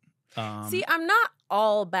that. See, I'm not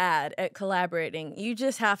all bad at collaborating. You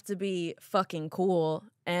just have to be fucking cool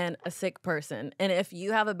and a sick person. And if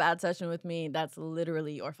you have a bad session with me, that's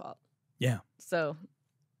literally your fault. Yeah. So,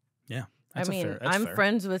 That's that's fair.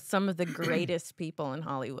 friends with some of the greatest people in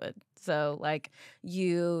Hollywood. So, like, do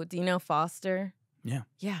you know Foster? Yeah.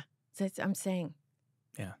 Yeah. I'm saying.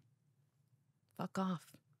 Yeah. Fuck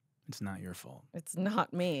off. It's not your fault. It's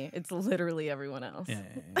not me. It's literally everyone else. Yeah.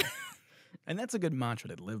 And that's a good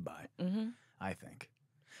mantra to live by, Mm-hmm. I think.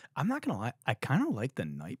 I'm not gonna lie. I kind of like the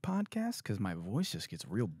night podcast because my voice just gets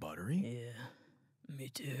real buttery. Yeah. Me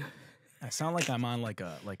too. I sound like I'm on like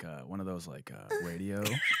a one of those radio.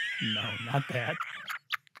 No, not that.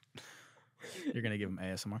 You're gonna give him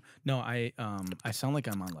ASMR. No, I sound like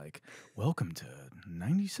I'm on like welcome to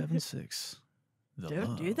 97.6. The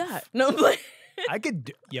Don't do Love. that. No, like I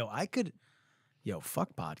could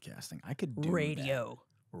fuck podcasting. I could do that. radio.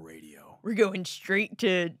 Radio. We're going straight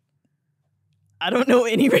to I don't know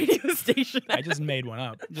any radio station. I just made one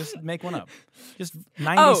up. Just make one up. Just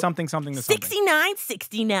 90 something to something.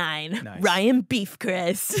 6969. Nice. Ryan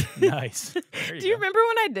Beefcrest. Nice. Do you remember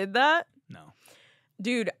when I did that? No.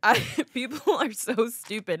 Dude, people are so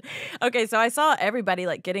stupid. Okay, so I saw everybody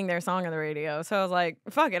like getting their song on the radio. So I was like,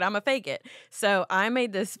 fuck it, I'm gonna fake it. So I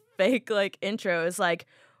made this fake like intro. It's like,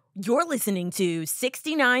 you're listening to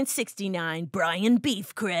 6969 Brian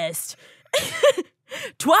Beefcrest.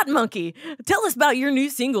 Twat Monkey, tell us about your new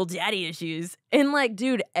single, Daddy Issues. And like,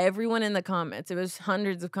 dude, everyone in the comments, it was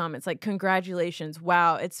hundreds of comments, like, congratulations.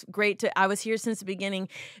 Wow, it's great to, I was here since the beginning.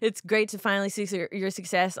 It's great to finally see your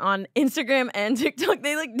success on Instagram and TikTok.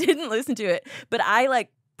 They like didn't listen to it, but I like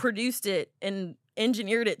produced it and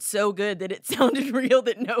engineered it so good that it sounded real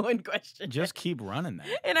that no one questioned Just it. keep running that.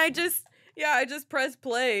 And I just pressed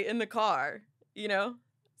play in the car, you know?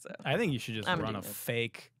 So I think you should just run a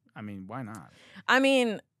fake. I mean, why not? I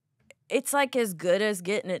mean, it's like as good as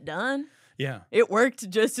getting it done. Yeah. It worked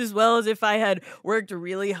just as well as if I had worked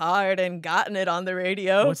really hard and gotten it on the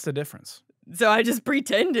radio. What's the difference? So I just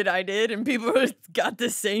pretended I did, and people got the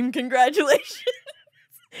same congratulations.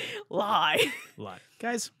 Lie.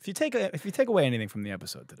 Guys, if you take away anything from the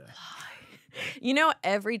episode today. You know,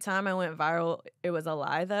 every time I went viral, it was a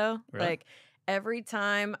lie, though. Really? Like, every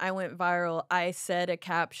time I went viral, I said a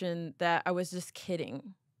caption that I was just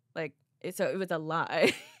kidding. Like, so it was a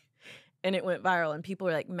lie. And it went viral, and people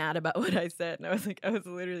were, like, mad about what I said. And I was like, I was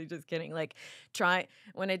literally just kidding. Like,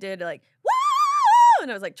 when I did, like, woo!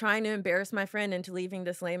 And I was, like, trying to embarrass my friend into leaving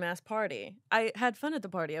this lame-ass party. I had fun at the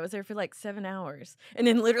party. I was there for, like, 7 hours. And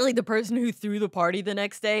then literally the person who threw the party the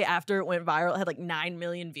next day after it went viral had, like, 9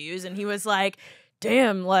 million views. And he was like,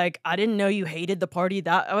 damn, like, I didn't know you hated the party.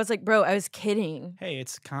 I was like, bro, I was kidding. Hey,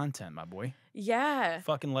 it's content, my boy. Yeah.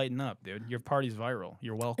 Fucking lighten up, dude. Your party's viral.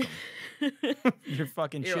 You're welcome. Your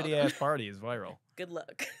fucking shitty-ass party is viral. Good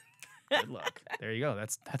luck. Good luck. There you go.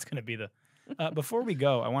 That's going to be the... before we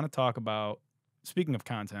go, I want to talk about, speaking of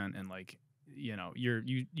content and, like, you know,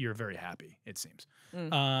 you're very happy, it seems.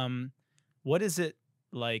 What is it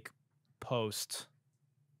like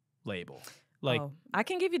post-label? Like, I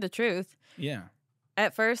can give you the truth. Yeah.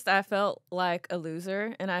 At first, I felt like a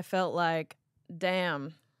loser, and I felt like,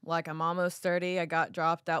 damn, like, I'm almost 30. I got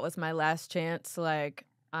dropped. That was my last chance. Like,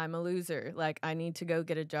 I'm a loser. Like, I need to go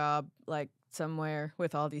get a job, like, somewhere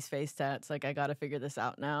with all these face tats. Like, I got to figure this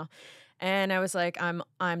out now. And I was like,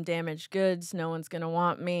 I'm damaged goods. No one's going to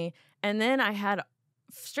want me. And then I had,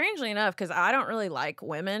 strangely enough, because I don't really like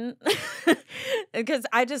women, because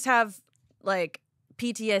I just have, like,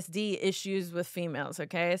 PTSD issues with females,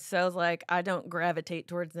 okay? So, like, I don't gravitate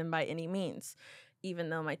towards them by any means, even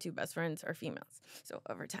though my 2 best friends are females. So,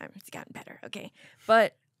 over time, it's gotten better, okay?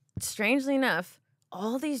 But, strangely enough,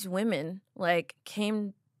 all these women, like,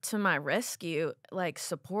 came to my rescue, like,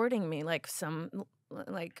 supporting me, like, some...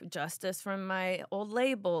 like Justice from my old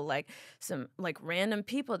label, like some like random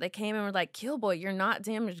people that came and were like, Killboy, you're not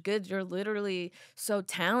damaged goods. You're literally so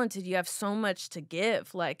talented. You have so much to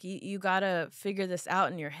give. Like you gotta figure this out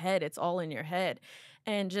in your head. It's all in your head.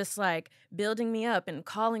 And just like building me up and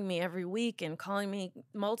calling me every week and calling me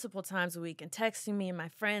multiple times a week and texting me and my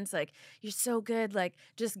friends, like, you're so good. Like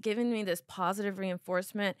just giving me this positive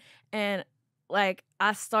reinforcement. And like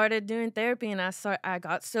I started doing therapy and I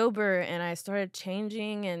got sober and I started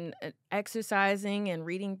changing and exercising and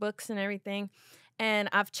reading books and everything. And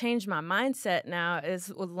I've changed my mindset now, is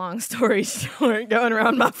with long story short, going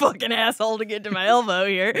around my fucking asshole to get to my elbow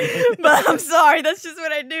here. But I'm sorry, that's just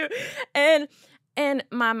what I do. And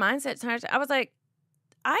my mindset changed. I was like,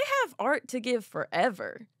 I have art to give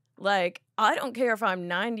forever. Like, I don't care if I'm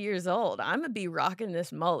 90 years old. I'm going to be rocking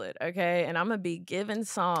this mullet, okay? And I'm going to be giving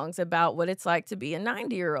songs about what it's like to be a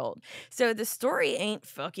 90-year-old. So the story ain't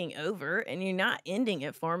fucking over, and you're not ending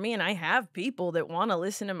it for me. And I have people that want to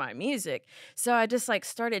listen to my music. So I just, like,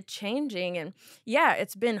 started changing. And, yeah,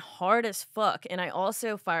 it's been hard as fuck. And I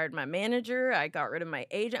also fired my manager. I got rid of my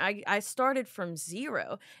agent. I started from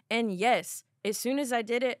zero. And, yes, as soon as I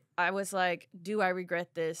did it, I was like, do I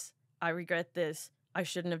regret this? I regret this. I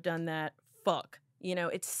shouldn't have done that. Fuck. You know,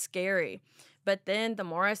 it's scary. But then the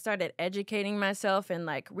more I started educating myself and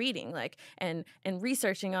like reading, like and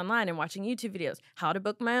researching online and watching YouTube videos, how to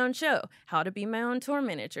book my own show, how to be my own tour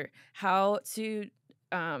manager, how to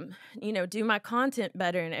you know, do my content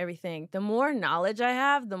better and everything. The more knowledge I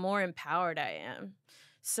have, the more empowered I am.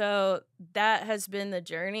 So that has been the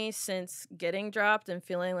journey since getting dropped and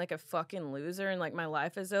feeling like a fucking loser and like my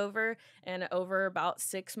life is over. And over about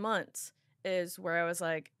 6 months is where I was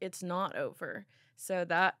like, it's not over. So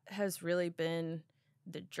that has really been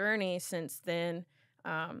the journey since then.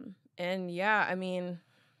 And yeah, I mean,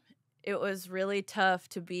 it was really tough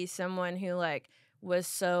to be someone who like was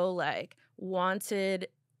so like wanted.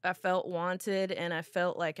 I felt wanted, and I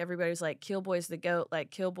felt like everybody was like, Killboy's the GOAT, like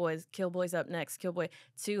Killboy's up next, Killboy,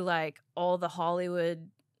 to like all the Hollywood,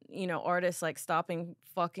 artists like stopping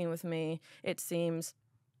fucking with me, it seems,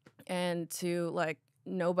 and to like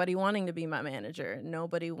nobody wanting to be my manager,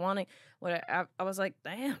 nobody wanting what I was like,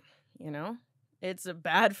 damn, it's a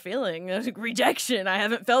bad feeling. Rejection. I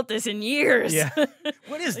haven't felt this in years. Yeah.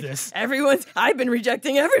 What is like, this? I've been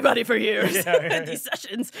rejecting everybody for years at these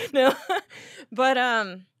sessions. No.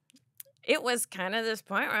 But it was kind of this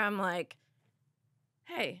point where I'm like,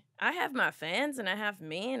 hey, I have my fans and I have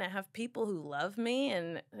me and I have people who love me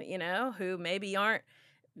and, who maybe aren't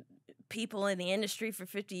people in the industry for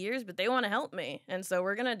 50 years, but they want to help me. And so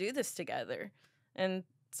we're going to do this together. And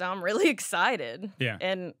so I'm really excited. Yeah.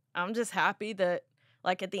 And I'm just happy that,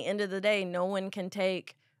 like, at the end of the day, no one can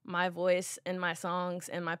take my voice and my songs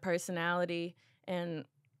and my personality and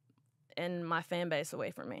my fan base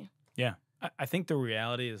away from me. Yeah. I think the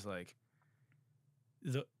reality is, like,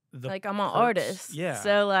 the like, I'm an perks, artist. Yeah.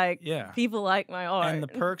 So, like, yeah. people like my art. And the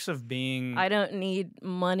perks of being... I don't need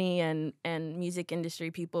money and music industry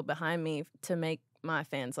people behind me to make my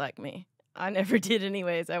fans like me. I never did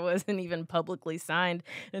anyways. I wasn't even publicly signed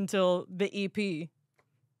until the EP.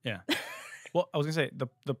 Yeah. Well, I was going to say,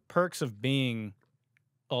 the perks of being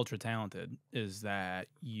ultra talented is that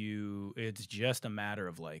it's just a matter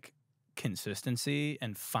of, like, consistency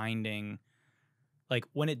and finding... Like,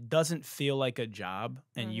 when it doesn't feel like a job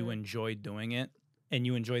and you enjoy doing it and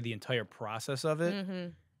you enjoy the entire process of it,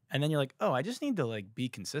 and then you're like, oh, I just need to, like, be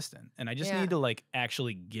consistent. And I just need to, like,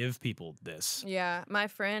 actually give people this. Yeah. I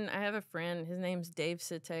have a friend. His name's Dave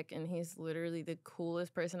Sitek, and he's literally the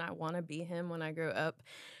coolest person. I want to be him when I grow up.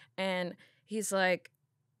 And he's like,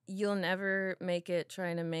 you'll never make it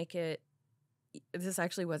trying to make it. This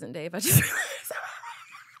actually wasn't Dave. I just realized.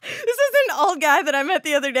 This is an old guy that I met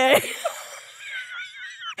the other day.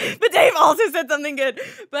 But Dave also said something good.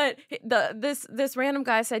 But this random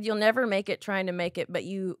guy said, you'll never make it trying to make it, but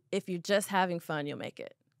if you're just having fun, you'll make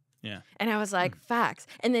it. Yeah. And I was like, facts.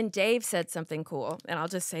 And then Dave said something cool, and I'll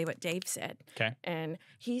just say what Dave said. Okay. And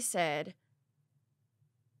he said,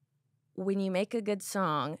 when you make a good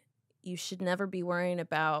song, you should never be worrying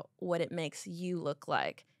about what it makes you look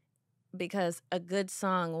like, because a good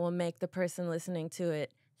song will make the person listening to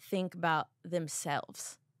it think about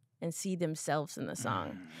themselves and see themselves in the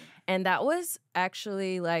song. And that was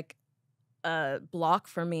actually like a block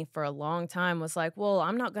for me for a long time, was like, well,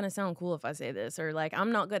 I'm not going to sound cool if I say this, or like,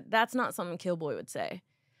 I'm not good. That's not something Killboy would say.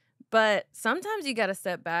 But sometimes you got to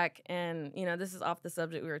step back and, this is off the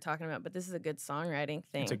subject we were talking about, but this is a good songwriting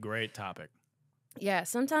thing. It's a great topic. Yeah,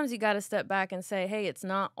 sometimes you got to step back and say, hey, it's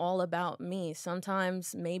not all about me.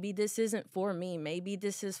 Sometimes maybe this isn't for me. Maybe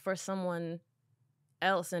this is for someone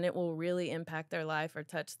else, and it will really impact their life or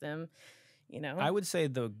touch them, I would say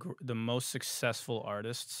the most successful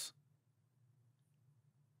artists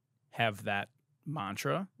have that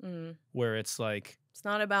mantra where it's like, it's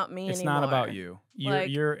not about me it's anymore. Not about you.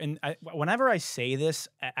 Whenever I say this,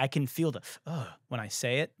 I can feel when I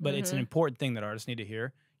say it, but it's an important thing that artists need to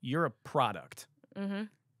hear. You're a product.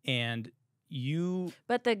 And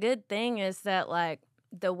But the good thing is that, like,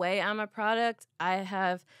 the way I'm a product, I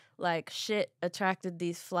have, like, shit attracted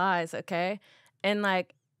these flies, okay? And,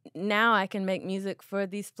 like, now I can make music for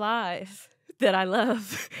these flies that I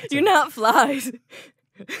love. You're not flies.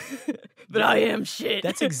 But I am shit.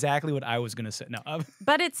 That's exactly what I was going to say. No,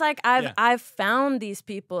 but it's like I've found these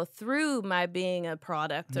people through my being a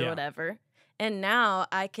product or whatever, and now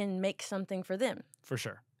I can make something for them. For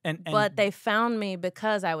sure. But they found me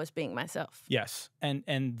because I was being myself. Yes.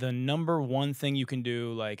 And the number one thing you can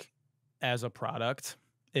do, like, as a product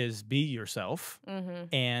is be yourself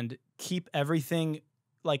and keep everything,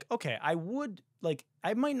 like, okay,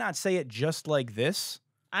 I might not say it just like this.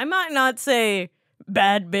 I might not say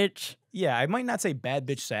bad bitch. Yeah, I might not say bad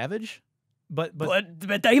bitch savage, but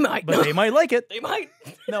they might. But they might like it. They might.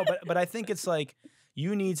 No, but I think it's like,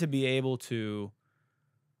 you need to be able to,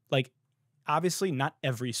 like, obviously not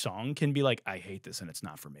every song can be like, I hate this and it's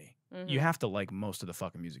not for me. You have to like most of the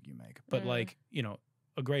fucking music you make. But like,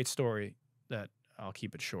 a great story that I'll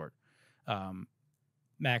keep it short.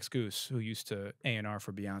 Max Goose, who used to A&R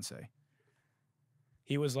for Beyonce,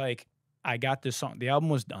 he was like, I got this song. The album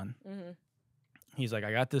was done. He's like,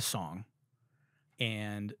 I got this song,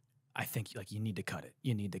 and I think, like, you need to cut it.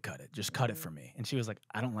 You need to cut it. Just cut it for me. And she was like,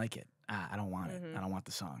 I don't like it. I don't want it. I don't want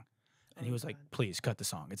the song. And he was like, please cut the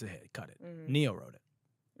song. It's a hit. Cut it. Neo wrote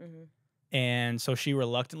it. And so she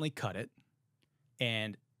reluctantly cut it,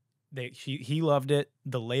 and he loved it.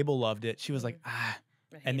 The label loved it. She was like,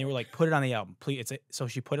 And they were like, put it on the album, please. So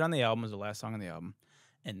she put it on the album as the last song on the album.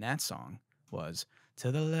 And that song was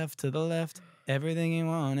to the left, everything you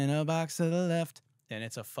want in a box to the left. And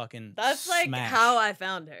it's a fucking That's smash. like how I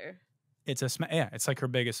found her. It's a yeah, it's like her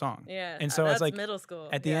biggest song. Yeah. And so that's it's like middle school.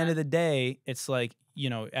 At the end of the day, it's like,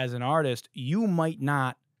 as an artist, you might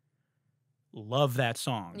not love that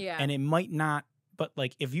song. Yeah. And it might not, but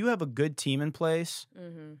like if you have a good team in place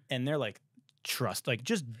and they're like, trust, like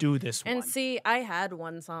just do this one. And see, I had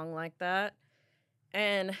one song like that.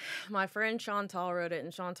 And my friend Chantal wrote it,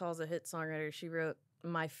 and Chantal's a hit songwriter. She wrote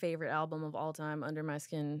my favorite album of all time, Under My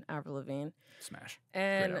Skin, Avril Lavigne. Smash.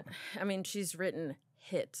 And I mean, she's written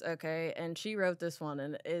hits, okay? And she wrote this one,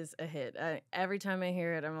 and it is a hit. Every time I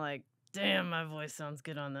hear it, I'm like, damn, my voice sounds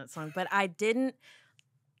good on that song. But I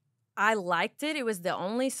liked it. It was the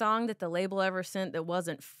only song that the label ever sent that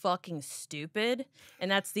wasn't fucking stupid. And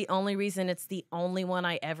that's the only reason it's the only one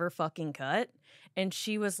I ever fucking cut. And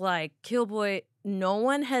she was like, Killboy, no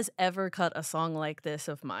one has ever cut a song like this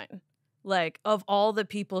of mine. Like, of all the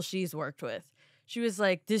people she's worked with. She was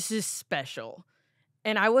like, this is special.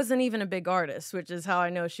 And I wasn't even a big artist, which is how I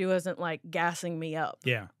know she wasn't, like, gassing me up.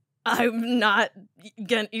 Yeah. I'm not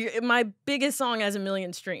gonna. My biggest song has 1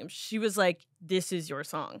 million streams. She was like, this is your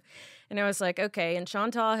song. And I was like, okay. And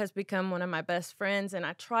Chantal has become one of my best friends. And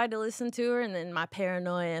I tried to listen to her. And then my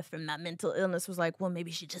paranoia from my mental illness was like, well,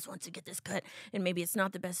 maybe she just wants to get this cut. And maybe it's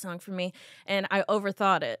not the best song for me. And I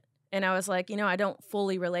overthought it. And I was like, I don't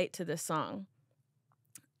fully relate to this song.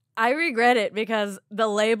 I regret it because the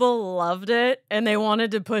label loved it. And they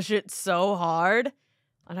wanted to push it so hard.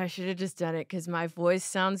 And I should have just done it because my voice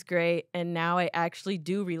sounds great. And now I actually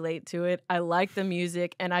do relate to it. I like the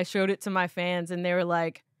music. And I showed it to my fans. And they were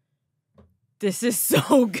like, this is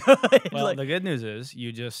so good. Well, like, the good news is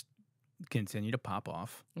you just continue to pop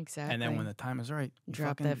off. Exactly. And then when the time is right, you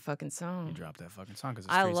drop that fucking song. You drop that fucking song because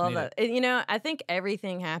I love it. I think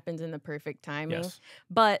everything happens in the perfect timing. Yes.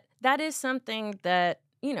 But that is something that,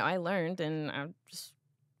 I learned. And I just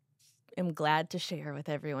am glad to share with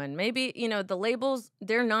everyone. Maybe, the labels,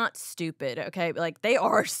 they're not stupid, okay? Like, they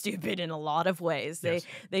are stupid in a lot of ways. Yes.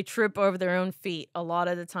 They trip over their own feet a lot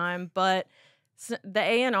of the time. But the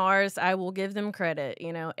A&Rs, I will give them credit.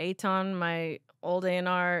 Aton, my old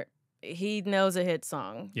A&R, he knows a hit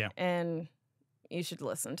song. Yeah. And you should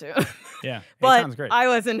listen to it. Yeah. But Aton's great. I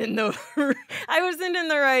wasn't in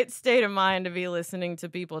the right state of mind to be listening to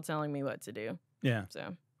people telling me what to do. Yeah.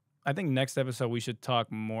 So I think next episode we should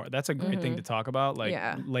talk more. That's a great thing to talk about, like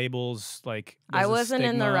labels. Like I wasn't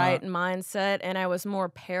in the right mindset, and I was more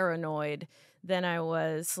paranoid than I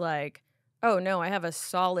was like, oh no, I have a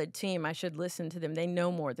solid team. I should listen to them. They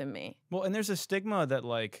know more than me. Well, and there's a stigma that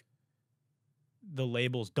like the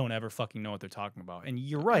labels don't ever fucking know what they're talking about. And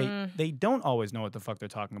you're right, they don't always know what the fuck they're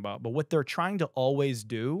talking about. But what they're trying to always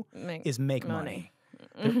do is make money.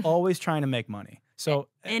 They're always trying to make money. So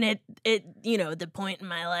and it the point in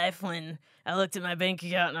my life when I looked at my bank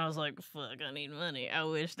account and I was like, fuck, I need money. I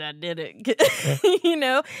wish I did it.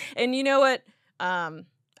 And you know what?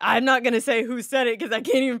 I'm not going to say who said it because I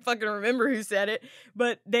can't even fucking remember who said it.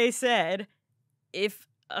 But they said, if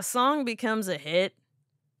a song becomes a hit,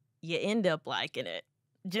 you end up liking it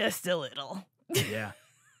just a little. Yeah.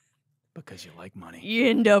 Because you like money. You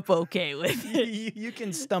end up okay with it. You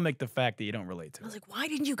can stomach the fact that you don't relate to it. I was like, why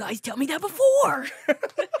didn't you guys tell me that before?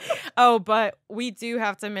 Oh, but we do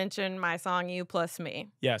have to mention my song, You Plus Me.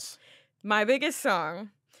 Yes. My biggest song.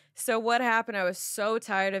 So what happened, I was so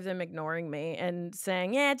tired of them ignoring me and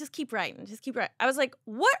saying, yeah, just keep writing. Just keep writing. I was like,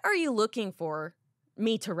 what are you looking for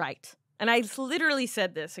me to write? And I literally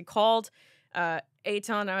said this. I called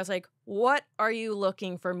Aton. I was like, what are you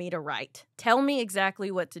looking for me to write? Tell me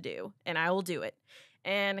exactly what to do, and I will do it.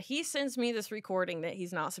 And he sends me this recording that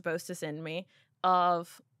he's not supposed to send me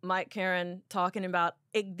of Mike Karen talking about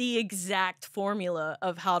the exact formula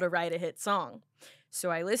of how to write a hit song. So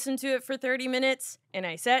I listened to it for 30 minutes, and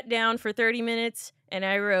I sat down for 30 minutes, and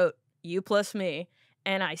I wrote You Plus Me.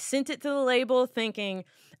 And I sent it to the label thinking,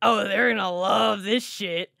 oh, they're going to love this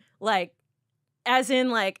shit. Like, as in,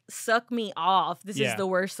 like, suck me off. This is the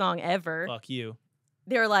worst song ever. Fuck you.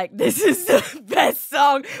 They were like, this is the best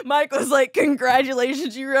song. Mike was like,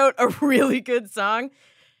 congratulations, you wrote a really good song.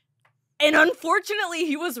 And unfortunately,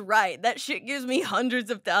 he was right. That shit gives me hundreds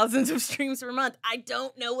of thousands of streams per month. I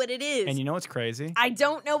don't know what it is. And you know what's crazy? I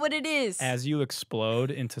don't know what it is. As you explode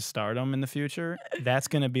into stardom in the future, that's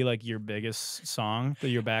going to be like your biggest song through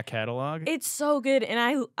your back catalog. It's so good,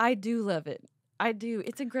 and I do love it. I do.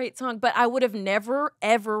 It's a great song, but I would have never,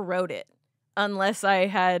 ever wrote it unless I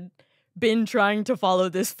had been trying to follow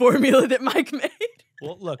this formula that Mike made.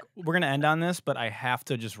 Well, look, we're going to end on this, but I have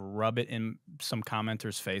to just rub it in some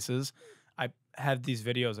commenters' faces. I have these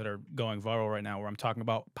videos that are going viral right now where I'm talking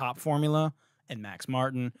about pop formula and Max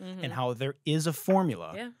Martin and how there is a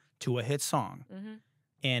formula to a hit song.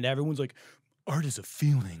 And everyone's like, art is a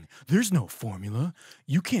feeling. There's no formula.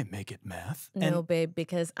 You can't make it math. No, babe,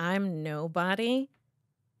 because I'm nobody.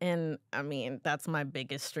 And I mean, that's my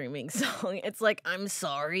biggest streaming song. It's like, I'm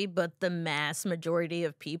sorry, but the mass majority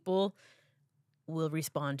of people will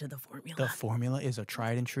respond to the formula. The formula is a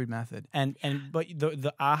tried and true method. But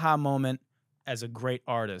the aha moment as a great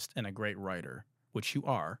artist and a great writer, which you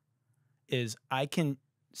are, is I can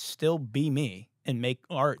still be me and make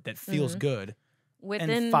art that feels good.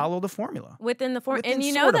 And follow the formula. Within the formula. And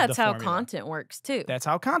you know that's how content works, too. That's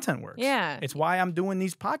how content works. Yeah. It's why I'm doing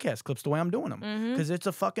these podcast clips the way I'm doing them. Because it's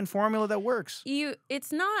a fucking formula that works.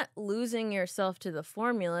 It's not losing yourself to the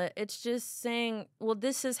formula. It's just saying, well,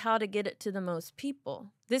 this is how to get it to the most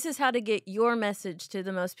people. This is how to get your message to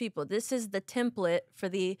the most people. This is the template for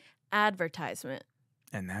the advertisement.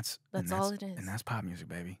 And that's all it is. And that's pop music,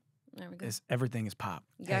 baby. There we go. Everything is pop.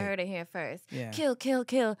 You heard it here first. Yeah. Kill, kill,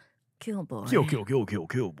 kill. Killboy.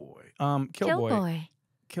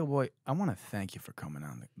 Killboy, I want to thank you for coming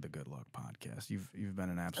on the Good Luck podcast. You've been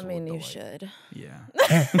an absolute delight. You should. Yeah.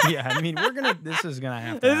 Yeah, I mean, this is going to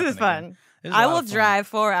have to This happen is fun. again. I will drive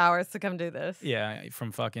 4 hours to come do this. Yeah,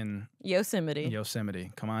 from fucking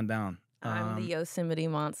Yosemite. Come on down. I'm the Yosemite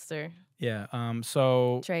monster. Yeah,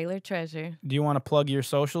 so Trailer treasure. Do you want to plug your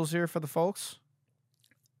socials here for the folks?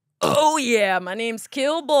 Oh yeah, my name's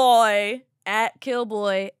Killboy. At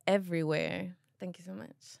Killboy everywhere. Thank you so much.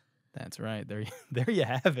 That's right. There you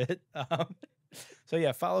have it. So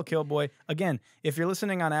yeah, follow Killboy. Again, if you're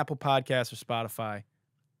listening on Apple Podcasts or Spotify,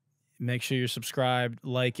 make sure you're subscribed,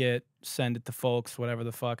 like it, send it to folks, whatever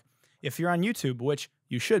the fuck. If you're on YouTube, which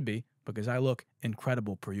you should be, because I look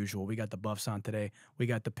incredible per usual. We got the buffs on today. We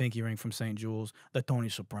got the pinky ring from St. Jules, the Tony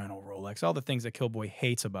Soprano Rolex, all the things that Killboy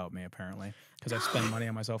hates about me, apparently, because I spend money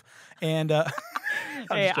on myself. And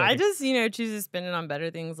I just choose to spend it on better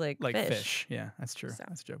things like fish. Yeah, that's true. So.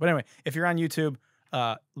 That's true. But anyway, if you're on YouTube,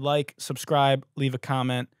 like, subscribe, leave a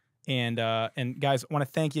comment. And guys, I want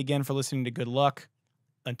to thank you again for listening to Good Luck.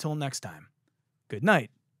 Until next time, good night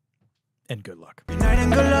and good luck. Good night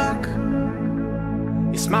and good luck.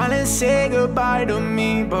 You smile and say goodbye to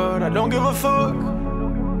me, but I don't give a fuck.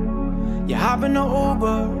 You hop in the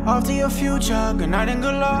Uber, off to your future. Good night and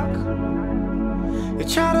good luck. You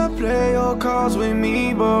try to play your cards with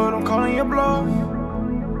me, but I'm calling your bluff.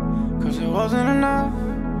 'Cause it wasn't enough.